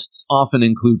these lists often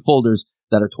include folders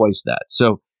that are twice that.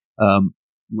 So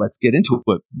let's get into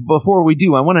it. Before we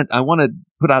do, I want to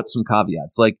put out some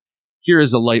caveats. Like, here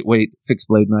is a lightweight fixed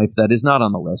blade knife that is not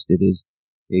on the list. It is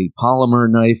a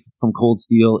polymer knife from Cold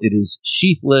Steel. It is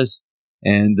sheathless,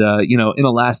 and in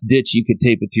a last ditch, you could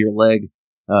tape it to your leg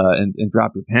and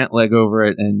drop your pant leg over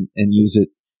it and use it.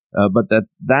 but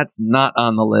that's not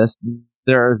on the list.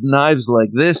 There are knives like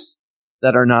this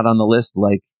that are not on the list,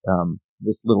 like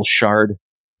this little shard,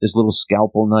 this little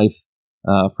scalpel knife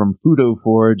from Fudo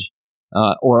Forge,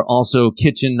 or also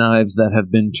kitchen knives that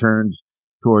have been turned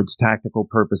towards tactical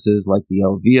purposes, like the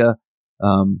Elvia,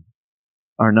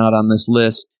 are not on this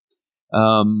list.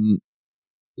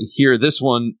 Here, this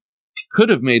one could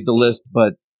have made the list,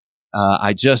 but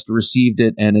I just received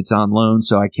it and it's on loan,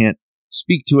 so I can't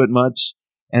speak to it much.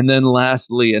 And then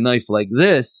lastly, a knife like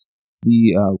this,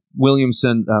 the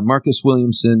Marcus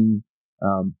Williamson,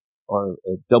 or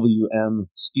WM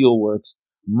Steelworks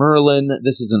Merlin.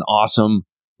 This is an awesome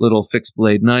little fixed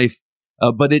blade knife,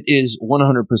 but it is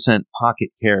 100% pocket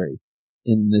carry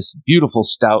in this beautiful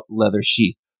stout leather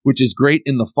sheath, which is great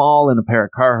in the fall in a pair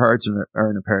of Carhartts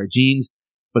or in a pair of jeans,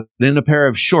 but in a pair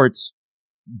of shorts,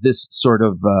 this sort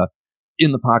of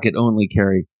in the pocket only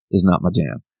carry is not my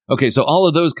jam. Okay, so all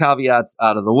of those caveats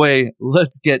out of the way,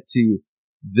 let's get to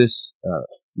this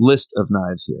list of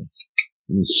knives here.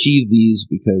 Let me sheathe these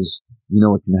because you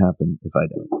know what can happen if I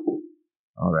don't.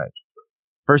 All right.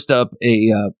 First up,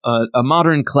 a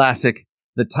modern classic,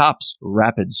 the Tops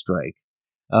Rapid Strike.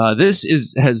 This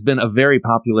has been a very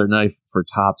popular knife for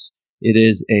Tops. It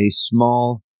is a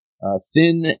small,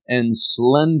 thin and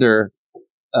slender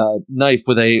knife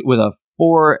with a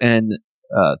 4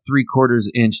 3/4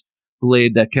 inch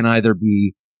blade that can either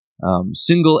be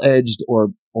single edged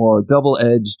or double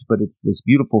edged, but it's this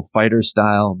beautiful fighter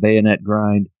style bayonet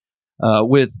grind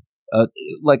with,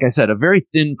 like I said, a very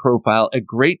thin profile, a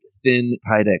great thin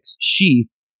Kydex sheath,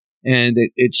 and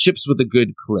it ships with a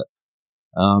good clip.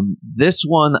 This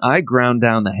one, I ground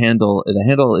down the handle. The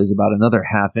handle is about another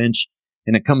 1/2 inch,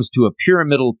 and it comes to a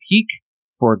pyramidal peak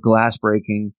for glass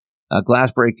breaking. I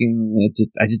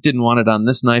just didn't want it on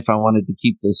this knife. I wanted to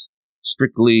keep this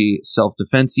strictly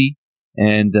self-defense-y,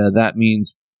 and that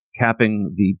means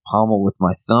capping the pommel with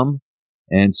my thumb.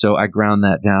 And so I ground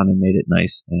that down and made it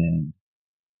nice and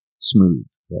smooth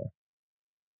there.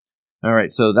 All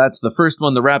right, so that's the first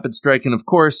one, the Rapid Strike, and of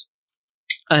course,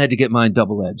 I had to get mine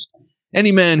double-edged.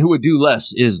 Any man who would do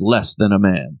less is less than a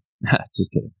man.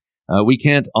 Just kidding. We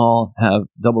can't all have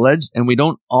double-edged, and we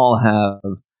don't all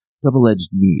have double-edged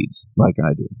needs like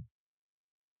I do.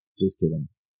 Just kidding.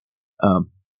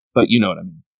 But you know what I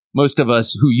mean. Most of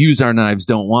us who use our knives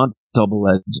don't want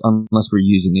double-edged unless we're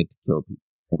using it to kill people.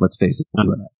 Let's face it, we're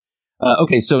doing that.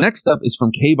 Okay, so next up is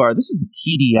from K-Bar. This is the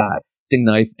TDI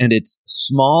knife, and it's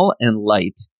small and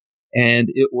light, and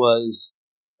it was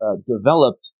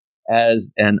developed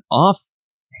as an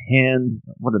offhand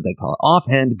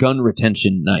gun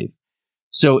retention knife.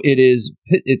 So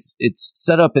it's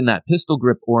set up in that pistol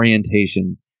grip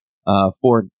orientation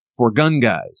for gun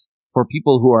guys, for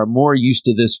people who are more used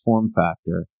to this form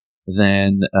factor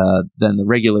than the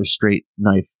regular straight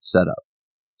knife setup.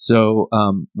 So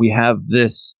we have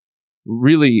this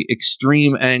really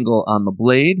extreme angle on the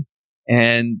blade,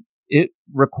 and it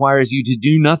requires you to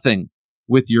do nothing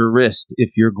with your wrist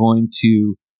if you're going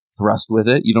to thrust with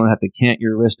it. You don't have to cant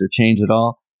your wrist or change at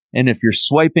all. And if you're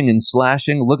swiping and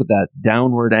slashing, look at that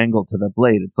downward angle to the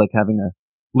blade. It's like having a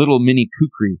little mini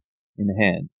kukri in the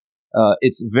hand.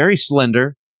 It's very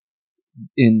slender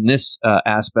in this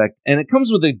aspect, and it comes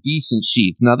with a decent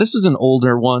sheath. Now, this is an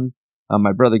older one.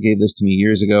 My brother gave this to me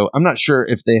years ago. I'm not sure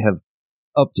if they have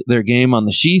upped their game on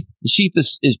the sheath. The sheath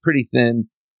is pretty thin,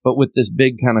 but with this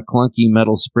big kind of clunky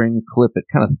metal spring clip, it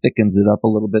kind of thickens it up a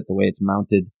little bit the way it's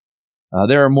mounted.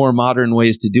 There are more modern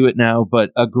ways to do it now,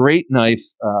 but a great knife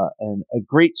and a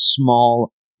great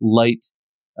small, light,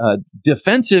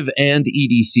 defensive and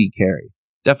EDC carry.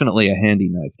 Definitely a handy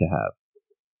knife to have.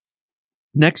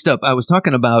 Next up, I was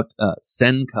talking about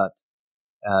Sencut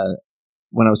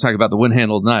when I was talking about the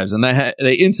wood-handled knives, and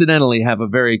they incidentally have a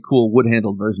very cool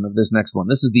wood-handled version of this next one.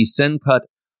 This is the Sencut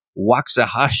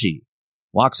Waxahachie.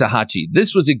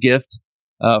 This was a gift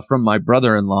from my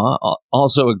brother-in-law,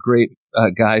 also a great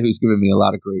guy who's given me a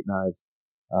lot of great knives.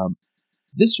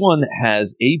 This one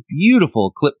has a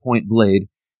beautiful clip point blade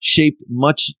shaped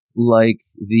much like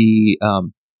the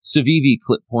Civivi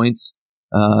clip points,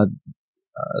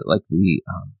 like the,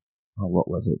 what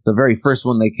was it? The very first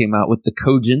one they came out with, the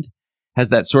Cogent, has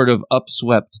that sort of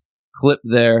upswept clip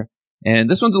there. And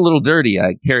this one's a little dirty.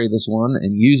 I carry this one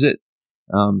and use it.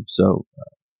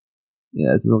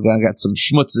 Yeah, this little guy got some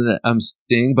schmutz in it, I'm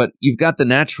seeing, but you've got the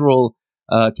natural,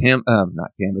 the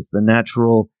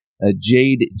natural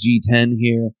Jade G10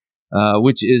 here,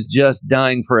 which is just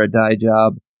dying for a dye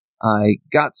job. I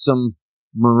got some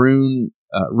maroon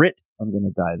RIT. I'm going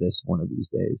to dye this one of these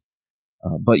days.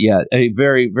 But yeah, a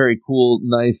very, very cool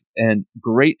knife and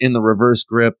great in the reverse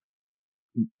grip.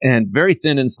 And very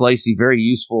thin and slicey, very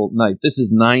useful knife. This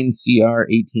is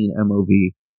 9CR18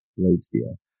 MOV blade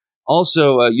steel.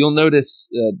 Also, you'll notice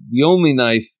the only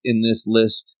knife in this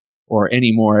list, or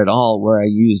any more at all, where I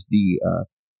use the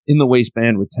in the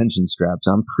waistband retention straps.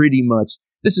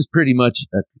 This is pretty much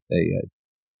a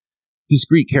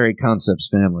discrete carry concepts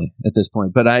family at this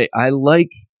point. But I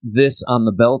like this on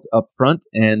the belt up front,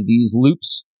 and these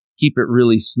loops keep it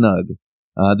really snug.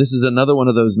 This is another one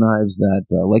of those knives that,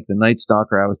 like the Night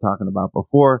Stalker I was talking about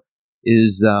before,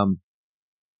 is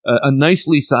a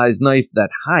nicely sized knife that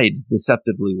hides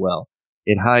deceptively well.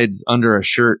 It hides under a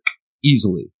shirt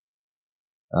easily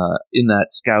in that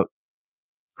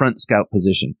front scout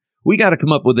position. We got to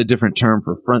come up with a different term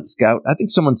for front scout. I think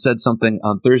someone said something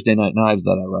on Thursday Night Knives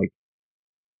that I liked,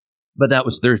 but that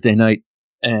was Thursday night,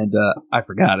 and I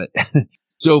forgot it.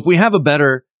 So if we have a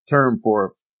better term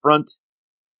for front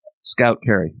scout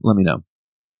carry, let me know.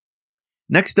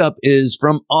 Next up is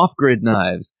from Off Grid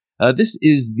Knives. This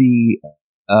is the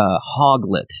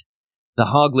Hoglet. The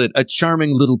Hoglet, a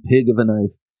charming little pig of a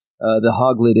knife. The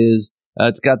Hoglet is.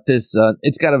 It's got this.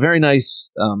 It's got a very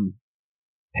nice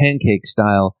pancake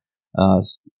style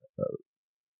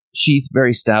sheath,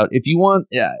 very stout. If you want,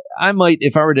 I might,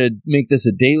 if I were to make this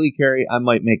a daily carry, I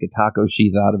might make a taco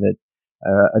sheath out of it.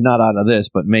 Not out of this,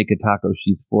 but make a taco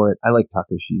sheath for it. I like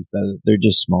taco sheaths better. They're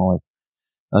just smaller,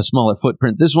 a smaller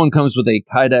footprint. This one comes with a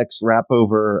Kydex wrap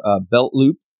over belt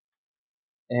loop.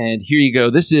 And here you go.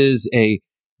 This is a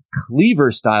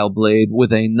cleaver style blade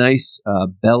with a nice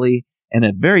belly and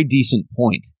a very decent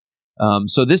point.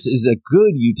 So this is a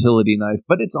good utility knife,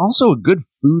 but it's also a good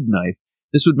food knife.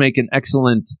 This would make an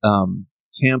excellent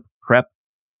camp prep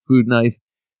food knife.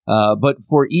 But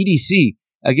for EDC,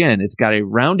 again, it's got a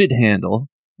rounded handle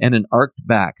and an arced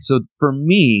back. So for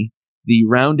me, the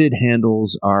rounded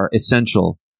handles are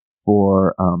essential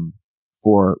for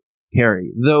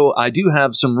carry. Though I do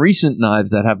have some recent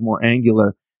knives that have more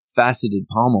angular, faceted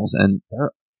pommels, and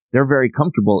they're very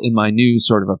comfortable in my new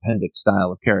sort of appendix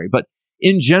style of carry. But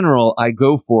in general, I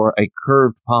go for a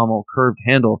curved pommel, curved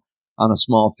handle on a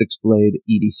small fixed blade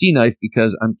EDC knife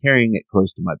because I'm carrying it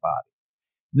close to my body.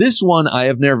 This one I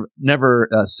have never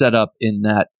set up in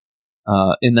that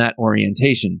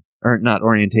orientation, or not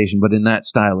orientation, but in that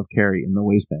style of carry in the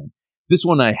waistband. This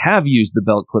one I have used the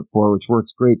belt clip for, which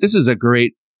works great. This is a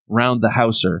great round the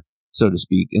houser, so to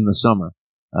speak, in the summer.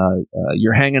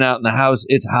 You're hanging out in the house,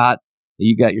 it's hot,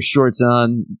 you got your shorts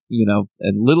on,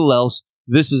 and little else.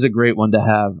 This is a great one to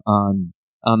have on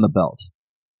the belt.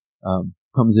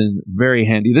 Comes in very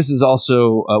handy. This is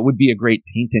also would be a great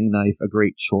painting knife, a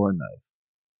great chore knife.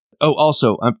 Oh,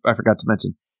 also, I forgot to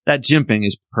mention, that jimping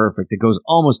is perfect. It goes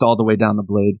almost all the way down the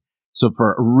blade. So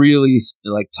for really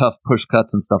tough push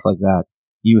cuts and stuff like that,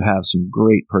 you have some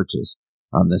great purchase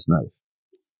on this knife.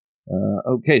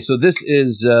 Okay, so this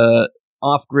is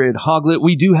Off-Grid Hoglet.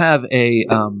 We do have a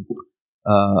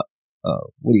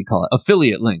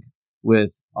affiliate link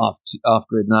with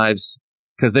Off-Grid Knives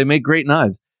because they make great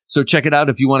knives. So check it out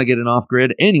if you want to get an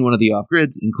Off-Grid, any one of the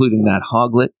Off-Grids, including that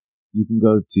Hoglet. You can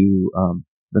go to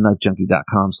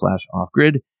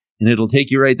thenifejunkie.com/Off-Grid, and it'll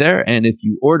take you right there. And if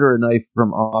you order a knife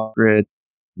from Off-Grid,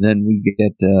 then we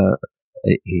get a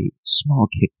small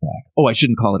kickback. Oh, I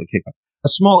shouldn't call it a kickback. A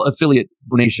small affiliate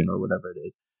donation or whatever it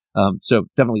is. So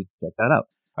definitely check that out.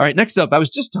 All right, next up, I was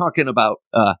just talking about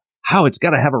how it's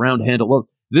got to have a round handle. Well,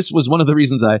 this was one of the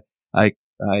reasons I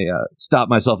stopped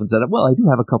myself and said, well, I do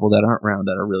have a couple that aren't round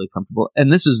that are really comfortable.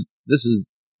 And this is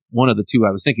one of the two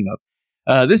I was thinking of.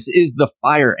 This is the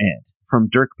Fire Ant from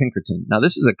Dirk Pinkerton. Now,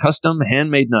 this is a custom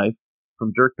handmade knife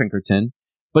from Dirk Pinkerton,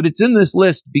 but it's in this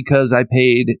list because I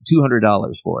paid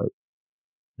 $200 for it.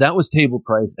 That was table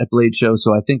price at Blade Show,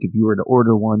 so I think if you were to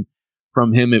order one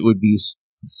from him, it would be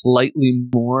slightly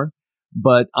more.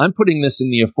 But I'm putting this in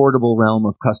the affordable realm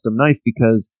of custom knife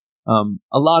because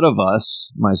a lot of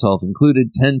us, myself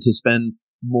included, tend to spend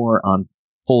more on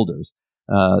folders.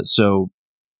 So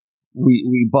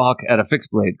we balk at a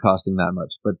fixed blade costing that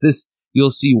much. But this,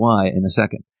 you'll see why in a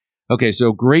second. Okay,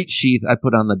 so great sheath. I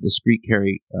put on the discreet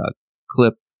carry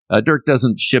clip. Dirk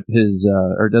doesn't ship his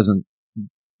or doesn't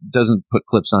put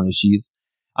clips on his sheath.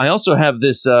 I also have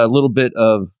this little bit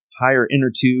of tire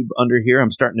inner tube under here.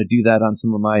 I'm starting to do that on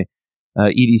some of my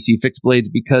EDC fixed blades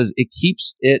because it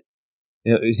keeps it.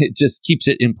 It just keeps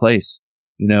it in place.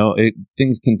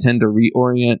 Things can tend to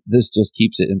reorient. This just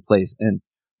keeps it in place. And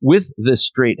with this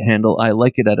straight handle, I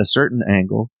like it at a certain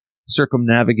angle,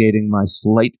 circumnavigating my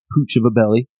slight pooch of a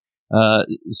belly.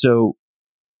 So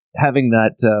having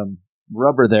that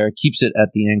rubber there keeps it at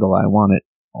the angle I want it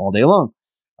all day long.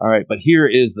 All right, but here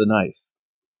is the knife.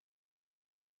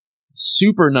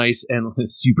 super nice and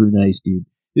super nice, dude.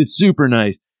 It's super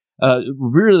nice.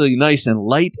 Really nice and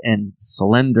light and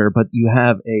slender, but you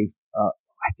have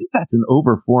I think that's an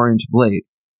over 4-inch blade.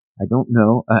 I don't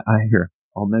know.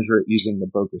 I'll measure it using the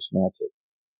Boker Smatch It.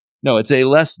 No, it's a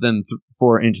less than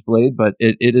 4-inch blade, but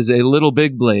it is a little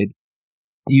big blade.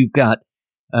 You've got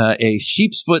a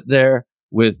sheep's foot there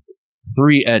with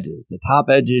 3 edges. The top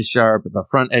edge is sharp, the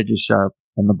front edge is sharp,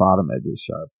 and the bottom edge is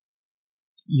sharp.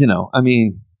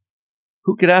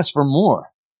 Who could ask for more?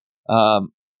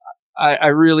 I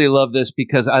really love this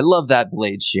because I love that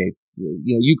blade shape.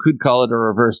 You could call it a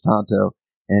reverse Tonto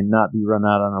and not be run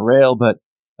out on a rail, but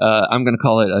I'm going to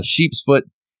call it a sheep's foot.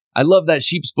 I love that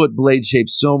sheep's foot blade shape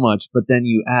so much, but then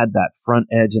you add that front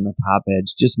edge and the top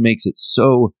edge, just makes it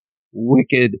so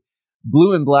wicked.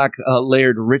 Blue and black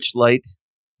layered rich light,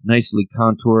 nicely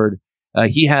contoured.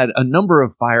 He had a number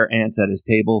of fire ants at his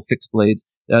table, fixed blades.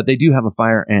 They do have a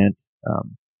fire ant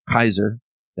Kaiser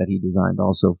that he designed,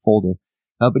 also folder.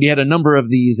 But he had a number of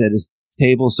these at his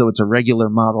table, so it's a regular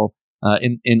model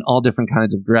in all different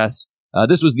kinds of dress.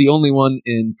 This was the only one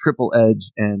in triple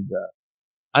edge, and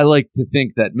I like to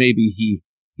think that maybe he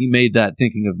made that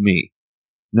thinking of me,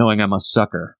 knowing I'm a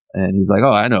sucker. And he's like,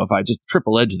 oh, I know, if I just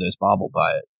triple edge this, Bob will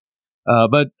buy it.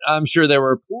 But I'm sure there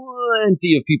were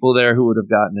plenty of people there who would have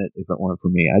gotten it if it weren't for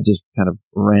me. I just kind of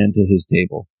ran to his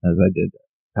table as I did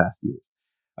past years.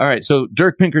 All right, so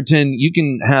Dirk Pinkerton, you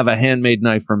can have a handmade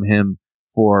knife from him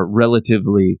for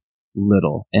relatively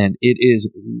little, and it is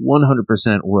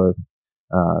 100% worth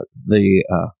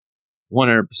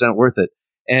 100% worth it.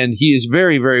 And he is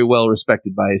very, very well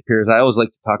respected by his peers. I always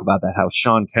like to talk about that, how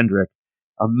Sean Kendrick,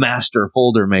 a master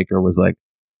folder maker, was like,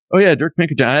 oh yeah, Dirk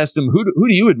Pinkerton. I asked him, who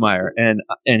do you admire? And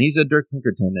he said Dirk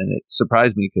Pinkerton, and it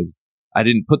surprised me because I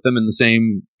didn't put them in the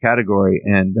same category.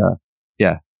 And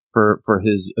for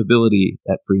his ability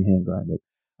at freehand grinding.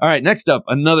 All right, next up,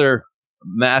 another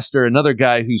master, another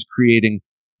guy who's creating,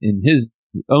 in his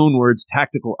own words,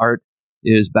 tactical art,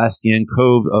 is Bastien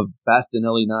Cove of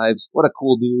Bastinelli Knives. What a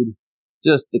cool dude.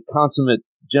 Just the consummate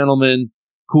gentleman,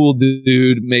 cool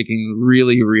dude, making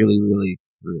really, really, really,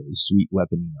 really sweet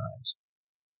weaponry knives.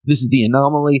 This is the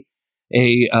Anomaly,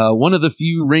 one of the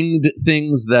few ringed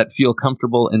things that feel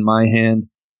comfortable in my hand,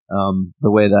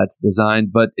 the way that's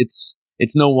designed. But it's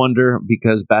no wonder,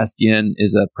 because Bastien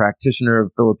is a practitioner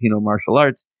of Filipino martial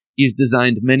arts. He's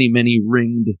designed many, many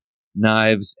ringed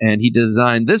knives, and he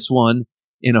designed this one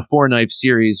in a 4-knife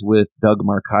series with Doug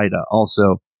Marcaida,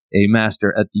 also a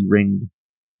master at the ringed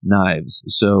knives,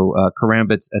 so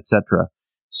karambits, etc.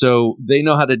 So they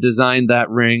know how to design that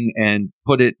ring and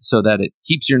put it so that it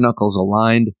keeps your knuckles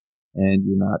aligned and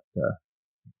you're not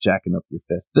jacking up your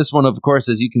fist. This one, of course,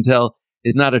 as you can tell,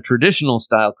 is not a traditional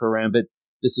style karambit.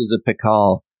 This is a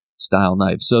Pikal style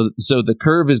knife. So the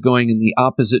curve is going in the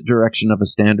opposite direction of a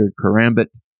standard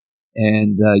karambit,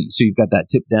 and so you've got that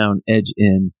tip down, edge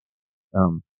in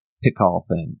Pikal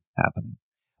thing happening.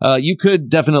 You could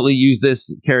definitely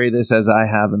carry this as I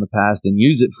have in the past, and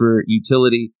use it for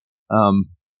utility.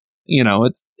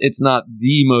 It's not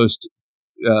the most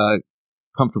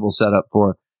comfortable setup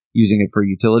for using it for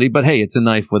utility, but hey, it's a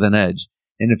knife with an edge.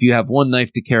 And if you have one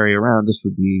knife to carry around, this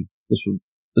would be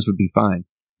fine.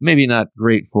 Maybe not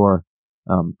great for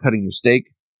cutting your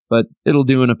steak, but it'll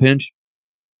do in a pinch.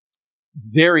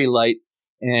 Very light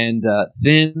and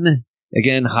thin.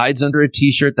 Again, hides under a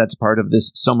t-shirt. That's part of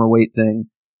this summer weight thing.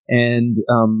 And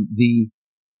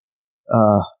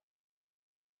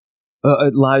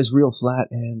it lies real flat.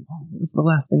 And what was the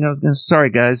last thing I was going to say? Sorry,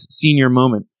 guys. Senior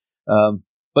moment.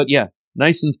 But yeah,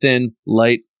 nice and thin,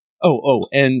 light.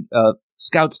 And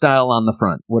scout style on the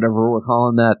front. Whatever we're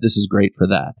calling that, this is great for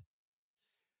that.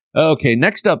 Okay,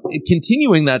 next up,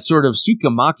 continuing that sort of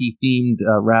Tsukamaki themed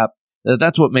wrap.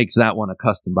 That's what makes that one a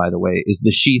custom, by the way, is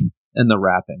the sheath and the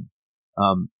wrapping.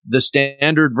 The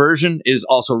standard version is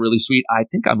also really sweet. I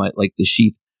think I might like the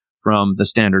sheath from the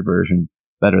standard version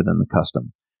better than the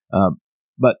custom.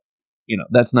 But,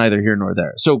 that's neither here nor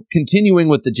there. So continuing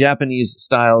with the Japanese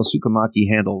style Tsukamaki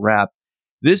handle wrap,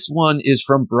 this one is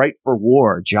from Bright for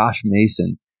War, Josh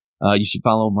Mason. You should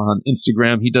follow him on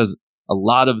Instagram. He does a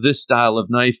lot of this style of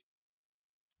knife.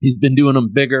 He's been doing them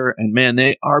bigger, and man,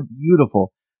 they are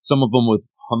beautiful. Some of them with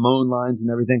hamon lines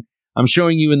and everything. I'm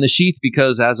showing you in the sheath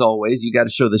because, as always, you got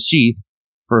to show the sheath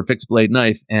for a fixed blade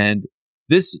knife. And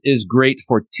this is great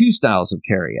for 2 styles of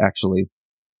carry, actually.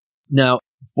 Now,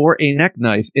 for a neck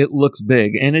knife, it looks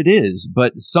big, and it is,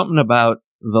 but something about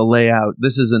the layout,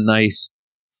 this is a nice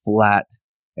flat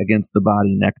against the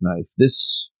body neck knife.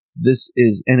 This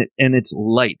is, and it's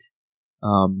light.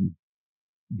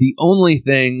 The only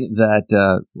thing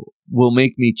that will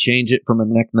make me change it from a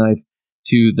neck knife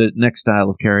to the next style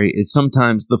of carry is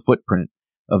sometimes the footprint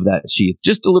of that sheath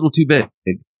just a little too big,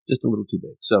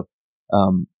 So,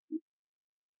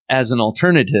 as an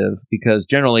alternative, because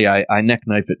generally I neck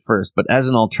knife it first, but as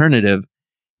an alternative,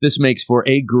 this makes for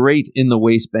a great in the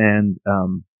waistband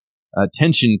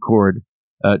tension cord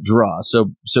draw.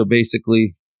 So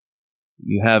basically,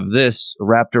 you have this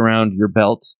wrapped around your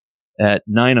belt at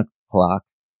 9 o'clock,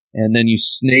 and then you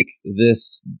snake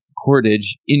this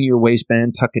cordage in your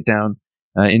waistband, tuck it down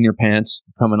in your pants,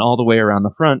 coming all the way around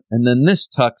the front, and then this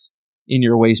tucks in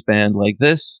your waistband like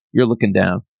this. You're looking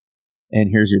down, and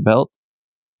here's your belt,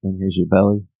 and here's your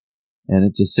belly, and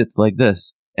it just sits like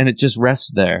this, and it just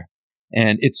rests there.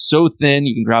 And it's so thin,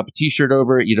 you can drop a t-shirt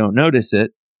over it, you don't notice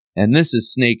it, and this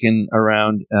is snaking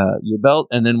around your belt,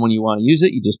 and then when you want to use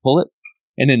it, you just pull it.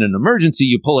 And in an emergency,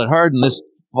 you pull it hard, and this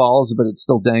falls, but it's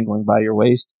still dangling by your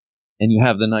waist, and you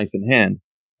have the knife in hand.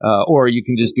 Or you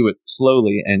can just do it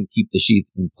slowly and keep the sheath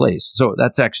in place. So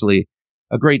that's actually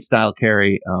a great style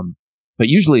carry, but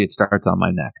usually it starts on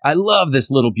my neck. I love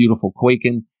this little beautiful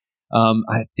Quaken.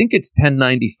 I think it's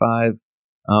 $10.95.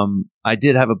 I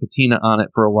did have a patina on it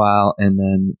for a while, and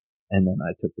then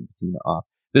I took the patina off.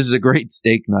 This is a great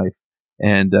steak knife.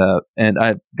 And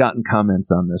I've gotten comments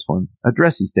on this one. A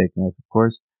dressy steak knife, of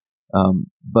course.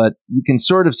 But you can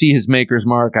sort of see his maker's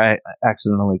mark. I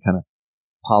accidentally kind of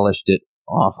polished it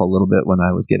off a little bit when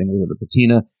I was getting rid of the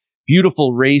patina.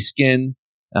 Beautiful ray skin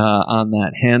on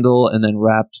that handle, and then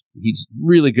wrapped. He's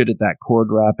really good at that cord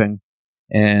wrapping.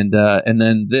 And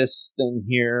then this thing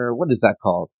here, what is that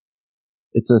called?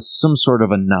 It's some sort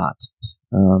of a knot.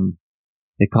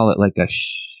 They call it like a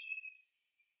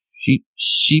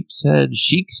sheep's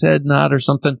head knot or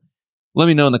something. Let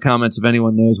me know in the comments if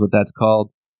anyone knows what that's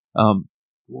called.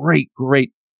 Great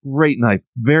knife.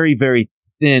 Very, very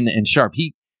thin and sharp.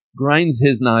 He grinds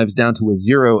his knives down to a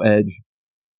 0 edge.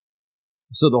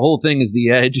 So the whole thing is the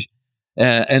edge.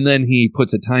 And then he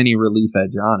puts a tiny relief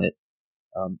edge on it,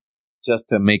 just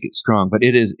to make it strong. But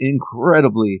it is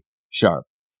incredibly sharp.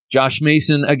 Josh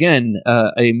Mason, again,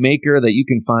 a maker that you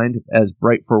can find as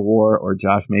Bright for War or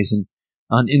Josh Mason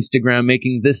on Instagram,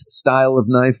 making this style of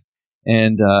knife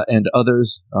and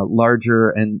others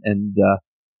larger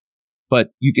but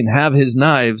you can have his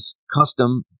knives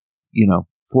custom,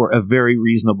 for a very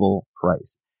reasonable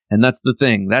price. And that's the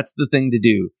thing. That's the thing to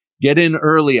do. Get in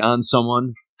early on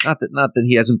someone. Not that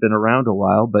he hasn't been around a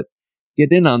while, but get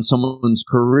in on someone's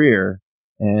career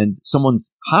and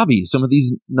someone's hobby. Some of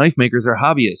these knife makers are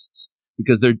hobbyists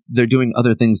because they're doing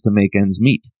other things to make ends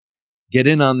meet. Get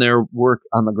in on their work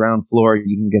on the ground floor.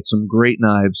 You can get some great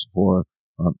knives for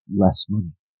less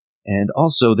money. And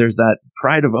also there's that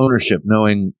pride of ownership,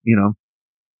 knowing,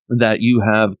 that you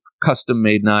have custom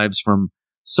made knives from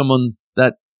someone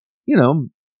that,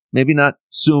 maybe not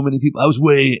so many people. I was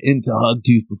way into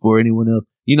Hogtooth before anyone else,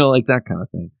 like that kind of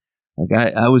thing.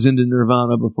 Like I was into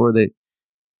Nirvana before that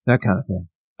kind of thing.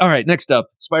 All right. Next up,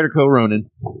 Spyderco Ronin.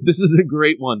 This is a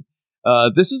great one.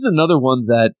 This is another one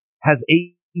that has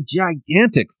a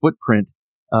gigantic footprint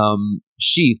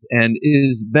sheath and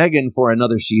is begging for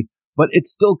another sheath, but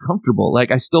it's still comfortable.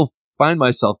 Like I still find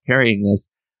myself carrying this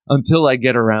until I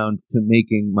get around to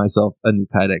making myself a new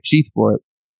Kydex sheath for it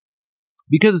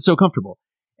because it's so comfortable.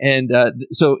 And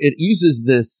so it uses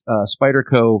this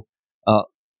Spyderco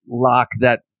lock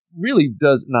that really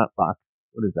does not lock.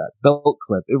 What is that? Belt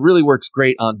clip. It really works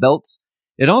great on belts.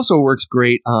 It also works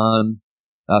great on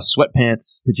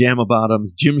sweatpants, pajama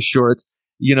bottoms, gym shorts,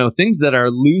 things that are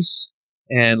loose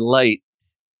and light.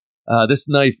 This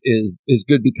knife is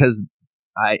good because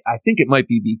I think it might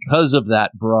be because of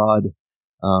that broad,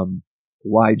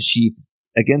 wide sheath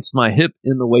against my hip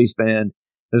in the waistband.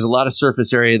 There's a lot of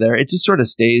surface area there. It just sort of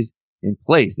stays in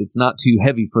place. It's not too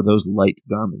heavy for those light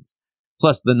garments.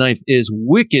 Plus, the knife is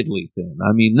wickedly thin.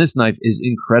 I mean, this knife is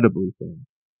incredibly thin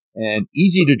and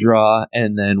easy to draw.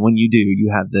 And then when you do,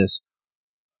 you have this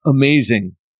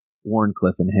amazing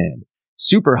Wharncliffe in hand.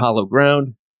 Super hollow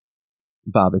ground.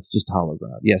 Bob, it's just hollow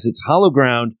ground. Yes, it's hollow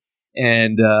ground,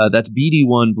 and that's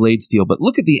BD1 blade steel. But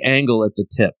look at the angle at the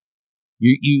tip.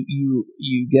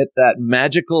 You get that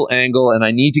magical angle, and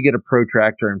I need to get a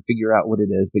protractor and figure out what it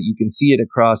is. But you can see it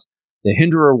across the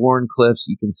Hinderer Wharncliffes.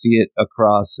 You can see it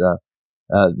across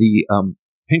the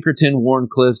Pinkerton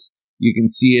Wharncliffes. You can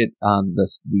see it on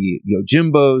the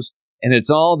Yojimbos, and it's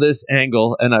all this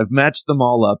angle. And I've matched them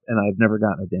all up, and I've never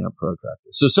gotten a damn protractor.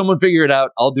 So someone figure it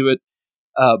out. I'll do it.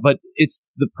 But it's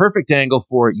the perfect angle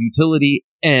for utility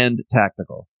and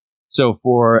tactical. So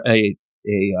for a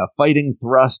fighting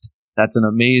thrust, that's an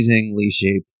amazingly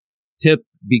shaped tip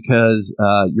because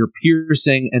you're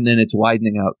piercing and then it's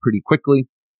widening out pretty quickly.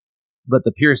 But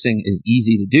the piercing is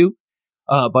easy to do.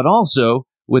 But also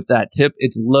with that tip,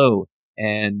 it's low,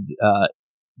 and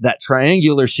that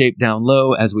triangular shape down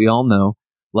low, as we all know,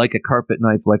 like a carpet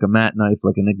knife, like a mat knife,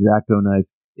 like an X-Acto knife,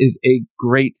 is a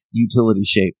great utility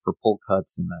shape for pull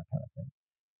cuts and that kind of thing.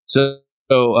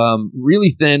 So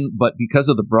really thin, but because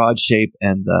of the broad shape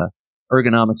and the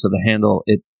ergonomics of the handle,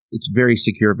 it's very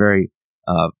secure, very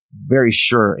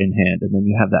sure in hand. And then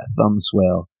you have that thumb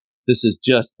swale. This is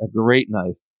just a great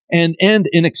knife and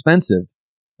inexpensive.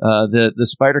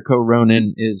 The Spyderco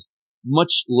Ronin is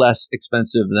much less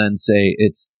expensive than, say,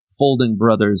 its folding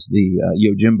brothers, the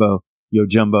Yojimbo,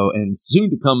 and soon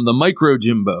to come the Micro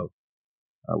Jimbo,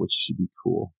 which should be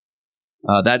cool.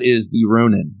 That is the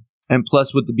Ronin, and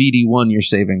plus with the BD1, you're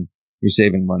saving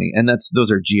money, and those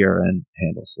are GRN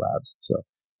handle slabs, so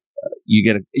you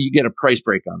get a price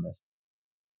break on this.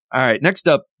 All right, next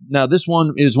up, now this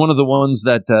one is one of the ones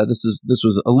that this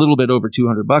was a little bit over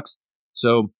 $200,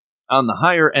 so on the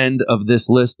higher end of this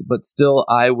list, but still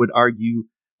I would argue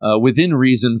within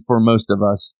reason for most of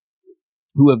us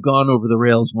who have gone over the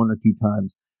rails one or two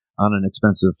times on an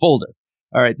expensive folder.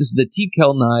 All right, this is the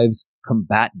TKEL Knives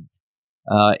Combatant,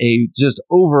 a just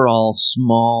overall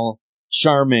small,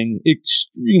 charming,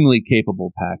 extremely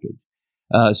capable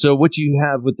package. So what you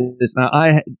have with this now,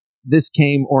 this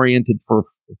came oriented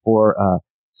for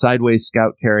sideways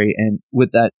scout carry, and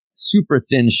with that super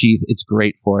thin sheath, it's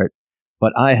great for it.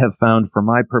 But I have found, for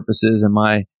my purposes and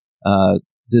my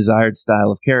desired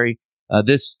style of carry,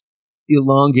 this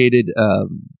elongated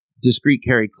discrete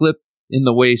carry clip in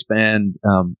the waistband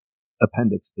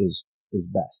appendix is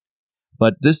best.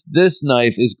 But this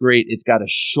knife is great. It's got a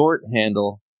short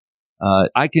handle.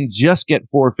 I can just get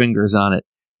 4 fingers on it,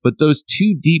 but those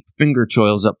 2 deep finger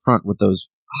choils up front with those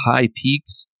high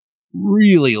peaks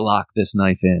really lock this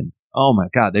knife in. Oh my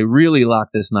God, they really lock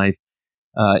this knife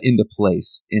into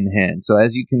place in hand. So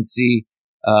as you can see,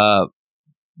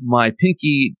 my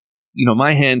pinky,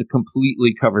 my hand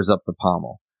completely covers up the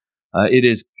pommel. It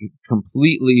is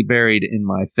completely buried in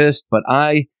my fist, but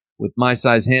I, with my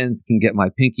size hands, can get my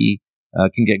pinky,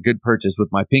 can get good purchase with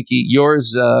my pinky.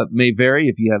 Yours may vary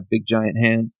if you have big giant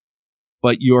hands,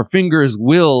 but your fingers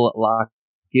will lock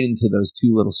into those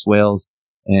 2 little swales,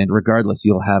 and regardless,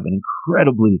 you'll have an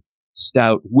incredibly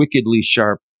stout, wickedly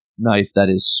sharp knife that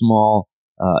is small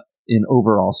in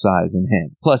overall size in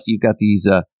hand. Plus, you've got these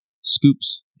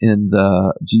scoops in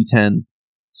the G10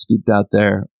 scooped out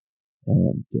there,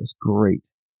 and just great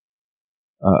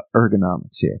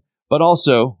ergonomics here. But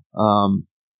also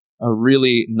a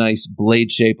really nice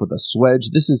blade shape with a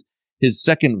swedge. This is his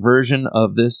second iteration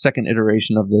of this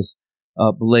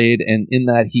blade, and in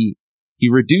that he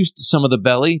reduced some of the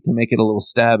belly to make it a little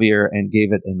stabbier and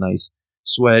gave it a nice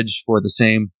swedge for the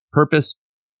same purpose.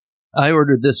 I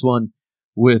ordered this one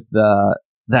with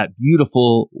that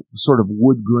beautiful sort of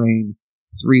wood grain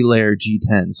 3-layer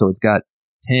G10. So it's got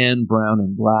tan, brown,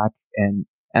 and black, and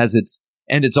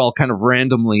it's all kind of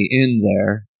randomly in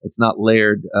there. It's not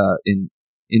layered in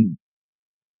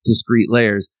discrete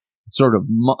layers. It's sort of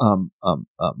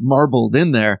marbled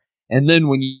in there. And then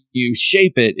when you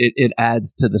shape it, it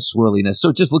adds to the swirliness. So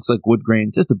it just looks like wood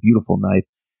grain. Just a beautiful knife.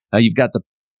 You've got the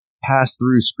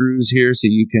pass-through screws here, so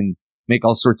you can make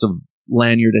all sorts of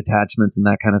lanyard attachments and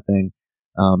that kind of thing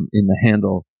in the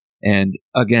handle. And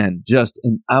again, just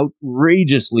an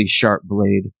outrageously sharp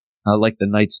blade, like the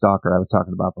Night Stalker I was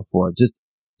talking about before. Just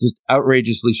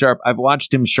outrageously sharp. I've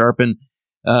watched him sharpen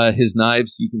his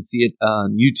knives. You can see it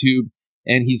on YouTube.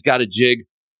 And he's got a jig.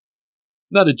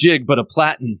 Not a jig, but a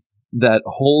platen that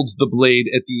holds the blade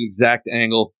at the exact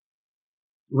angle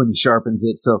when he sharpens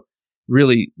it. So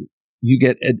really, you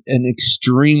get an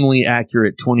extremely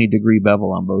accurate 20-degree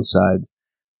bevel on both sides.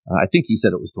 I think he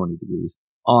said it was 20 degrees.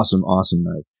 Awesome, awesome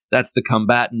knife. That's the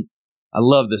Combatant. I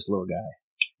love this little guy.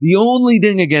 The only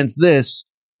thing against this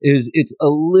is it's a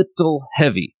little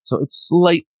heavy. So it's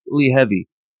slightly heavy.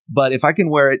 But if I can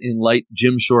wear it in light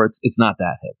gym shorts, it's not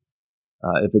that heavy.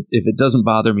 If it doesn't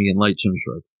bother me in light gym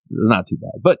shorts, it's not too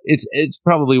bad. But it's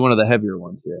probably one of the heavier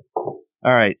ones here.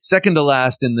 All right, second to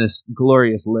last in this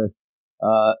glorious list,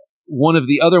 one of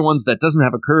the other ones that doesn't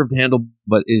have a curved handle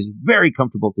but is very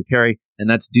comfortable to carry, and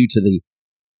that's due to the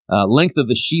length of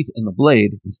the sheath and the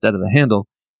blade instead of the handle,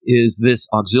 is this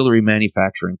auxiliary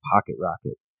manufacturing pocket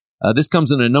rocket. This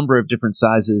comes in a number of different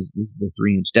sizes. This is the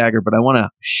 3-inch dagger, but I want to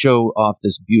show off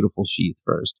this beautiful sheath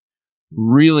first.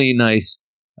 Really nice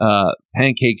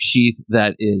pancake sheath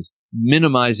that is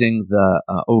minimizing the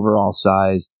overall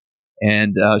size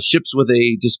and ships with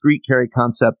a discrete carry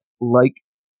concept like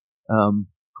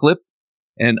clip.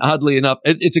 And oddly enough,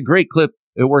 it's a great clip.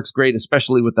 It works great,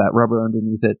 especially with that rubber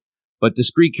underneath it. But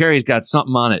discrete carry's got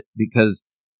something on it because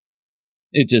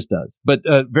It just does. But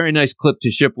very nice clip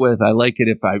to ship with. I like it.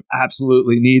 If I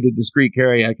absolutely need a discreet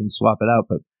carry, I can swap it out,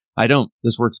 but I don't.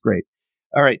 This works great.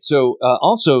 All right. So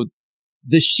also,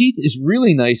 the sheath is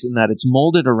really nice in that it's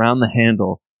molded around the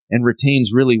handle and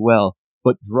retains really well,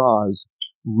 but draws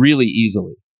really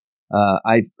easily.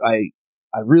 I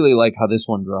really like how this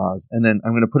one draws. And then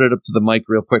I'm going to put it up to the mic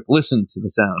real quick. Listen to the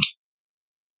sound.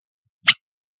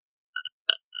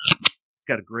 It's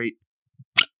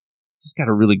got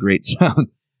a really great sound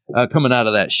coming out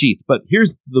of that sheath. But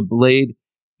here's the blade.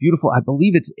 Beautiful. I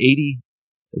believe it's 80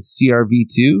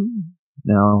 CRV2.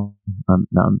 Now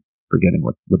I'm forgetting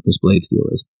what this blade steel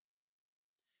is.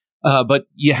 But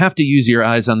you have to use your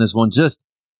eyes on this one. Just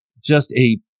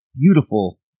a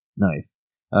beautiful knife.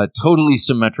 Totally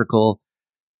symmetrical.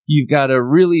 You've got a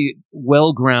really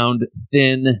well-ground,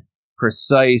 thin,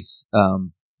 precise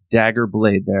dagger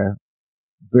blade there.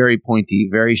 Very pointy,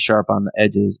 very sharp on the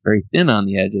edges, very thin on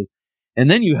the edges. And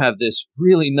then you have this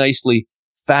really nicely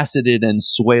faceted and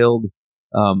swaled,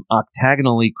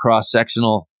 octagonally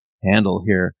cross-sectional handle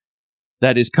here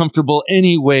that is comfortable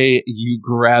any way you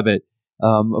grab it.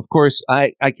 Of course,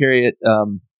 I carry it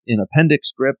in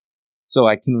appendix grip, so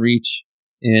I can reach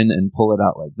in and pull it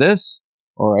out like this,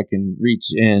 or I can reach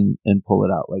in and pull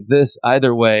it out like this.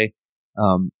 Either way,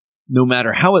 no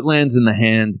matter how it lands in the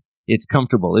hand, it's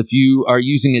comfortable. If you are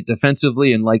using it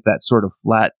defensively and like that sort of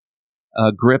flat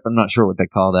grip, I'm not sure what they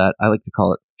call that. I like to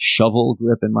call it shovel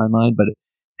grip in my mind, but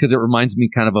because it reminds me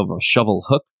kind of a shovel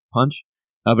hook punch.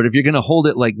 But if you're going to hold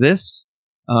it like this,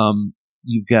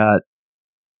 you've got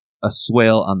a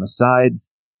swale on the sides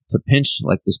to pinch,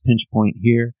 like this pinch point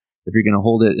here. If you're going to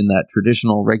hold it in that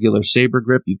traditional regular saber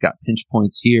grip, you've got pinch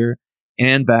points here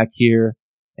and back here.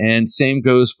 And same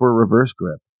goes for reverse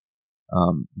grip.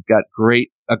 You've got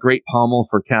a great pommel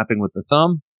for capping with the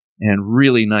thumb and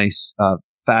really nice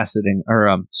faceting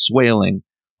or swaling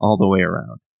all the way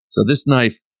around. So this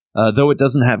knife, though it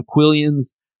doesn't have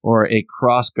quillions or a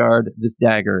cross guard, this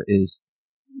dagger is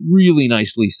really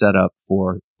nicely set up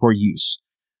for use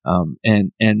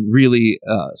and really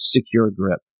secure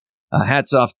grip.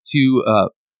 Hats off to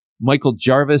Michael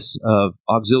Jarvis of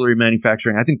Auxiliary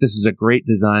Manufacturing. I think this is a great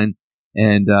design,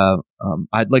 and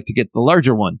I'd like to get the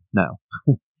larger one now.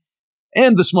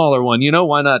 And the smaller one.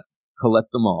 Why not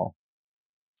collect them all?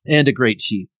 And a great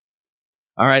sheath.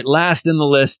 All right, last in the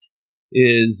list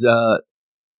is,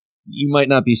 you might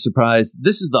not be surprised,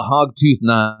 this is the Hogtooth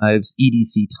Knives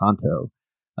EDC Tonto.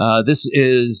 This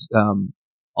is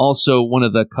also one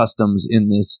of the customs in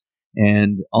this,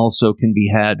 and also can be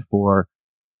had for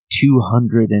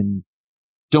 200 and,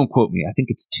 don't quote me, I think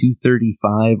it's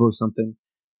 235 or something.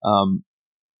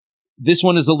 This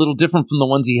one is a little different from the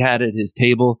ones he had at his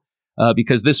table,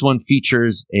 because this one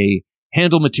features a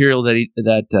handle material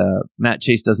that Matt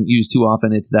Chase doesn't use too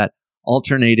often. It's that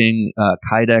alternating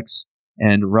Kydex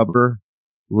and rubber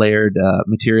layered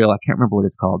material. I can't remember what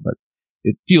it's called, but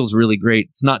it feels really great.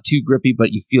 It's not too grippy,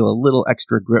 but you feel a little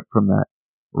extra grip from that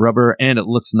rubber, and it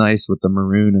looks nice with the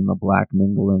maroon and the black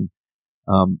mingling.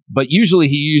 But usually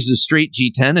he uses straight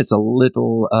G10. It's a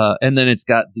little, and then it's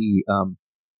got the,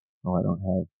 I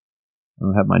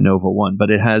don't have my Nova 1, but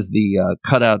it has the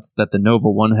cutouts that the Nova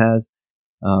 1 has,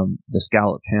 the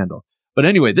scalloped handle. But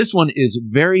anyway, this one is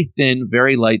very thin,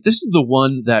 very light. This is the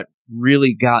one that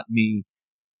really got me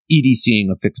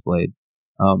EDCing a fixed blade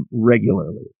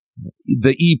regularly.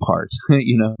 The E part,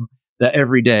 the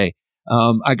every day.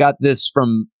 I got this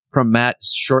from Matt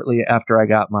shortly after I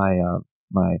got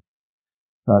my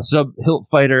sub hilt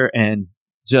fighter, and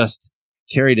just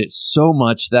carried it so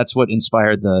much. That's what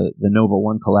inspired the Nova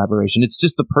 1 collaboration. It's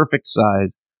just the perfect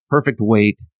size, perfect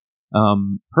weight,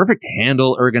 perfect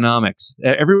handle ergonomics.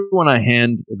 Everyone I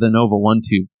hand the Nova 1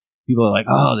 to, people are like,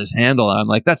 oh, this handle. I'm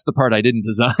like, that's the part I didn't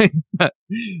design.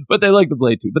 But they like the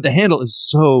blade too. But the handle is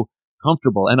so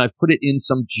comfortable, and I've put it in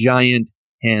some giant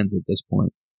hands at this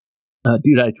point.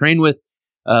 Dude I train with,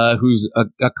 who's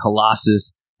a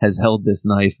colossus, has held this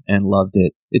knife and loved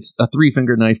it. It's a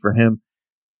 3-finger knife for him.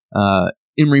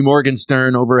 Imre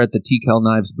Morgenstern over at the TKL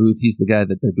Knives booth, he's the guy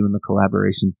that they're doing the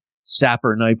collaboration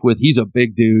Sapper knife with. He's a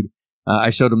big dude. I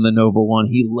showed him the Nova 1.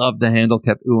 He loved the handle,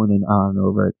 kept oohing and ahhing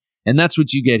over it. And that's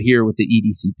what you get here with the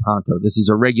EDC Tonto. This is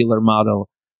a regular model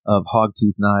of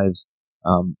Hogtooth Knives,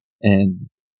 and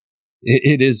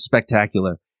it is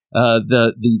spectacular.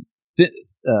 The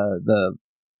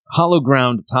hollow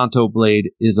ground Tonto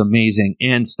blade is amazing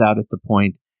and stout at the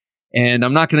point. And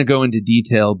I'm not going to go into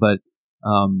detail, but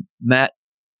Matt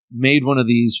made one of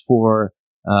these for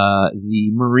the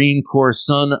Marine Corps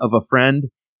son of a friend,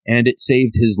 and it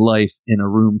saved his life in a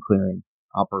room clearing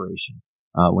operation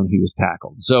when he was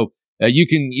tackled. So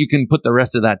You can put the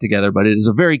rest of that together, but it is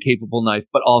a very capable knife,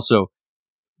 but also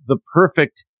the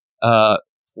perfect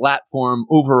platform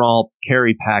overall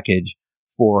carry package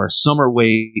for summer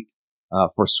weight,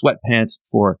 for sweatpants,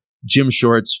 for gym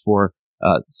shorts, for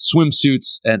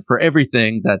swimsuits, and for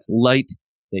everything that's light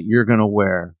that you're going to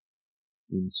wear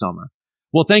in summer.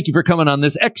 Well, thank you for coming on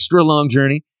this extra long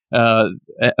journey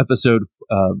episode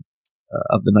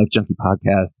of the Knife Junkie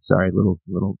podcast. Sorry,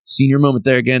 little senior moment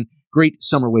there again. Great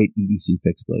summer weight EDC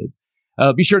fixed blades.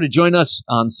 Be sure to join us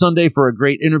on Sunday for a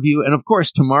great interview, and of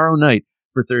course tomorrow night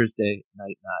for Thursday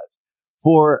Night Knives.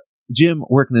 For Jim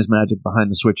working his magic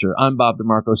behind the switcher, I'm Bob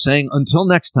DeMarco saying until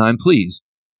next time, please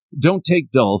don't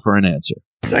take dull for an answer.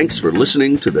 Thanks for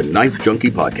listening to the Knife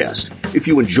Junkie podcast. If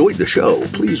you enjoyed the show,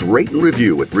 please rate and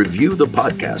review at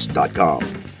reviewthepodcast.com.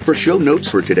 For show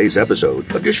notes for today's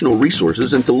episode, additional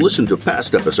resources, and to listen to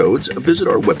past episodes, visit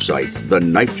our website,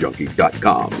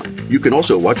 thenifejunkie.com. You can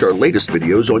also watch our latest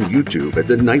videos on YouTube at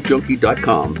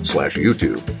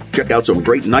thenifejunkie.com/YouTube. Check out some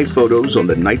great knife photos on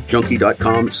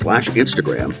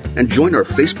thenifejunkie.com/Instagram and join our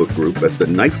Facebook group at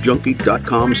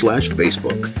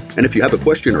thenifejunkie.com/Facebook. And if you have a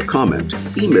question or comment,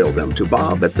 email them to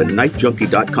Bob at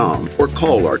thenifejunkie.com or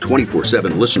call our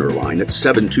 24/7 listener line at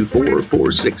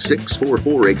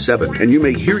 724-466-4487, and you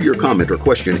may hear your comment or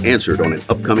question answered on an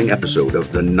upcoming episode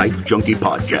of the Knife Junkie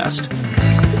podcast.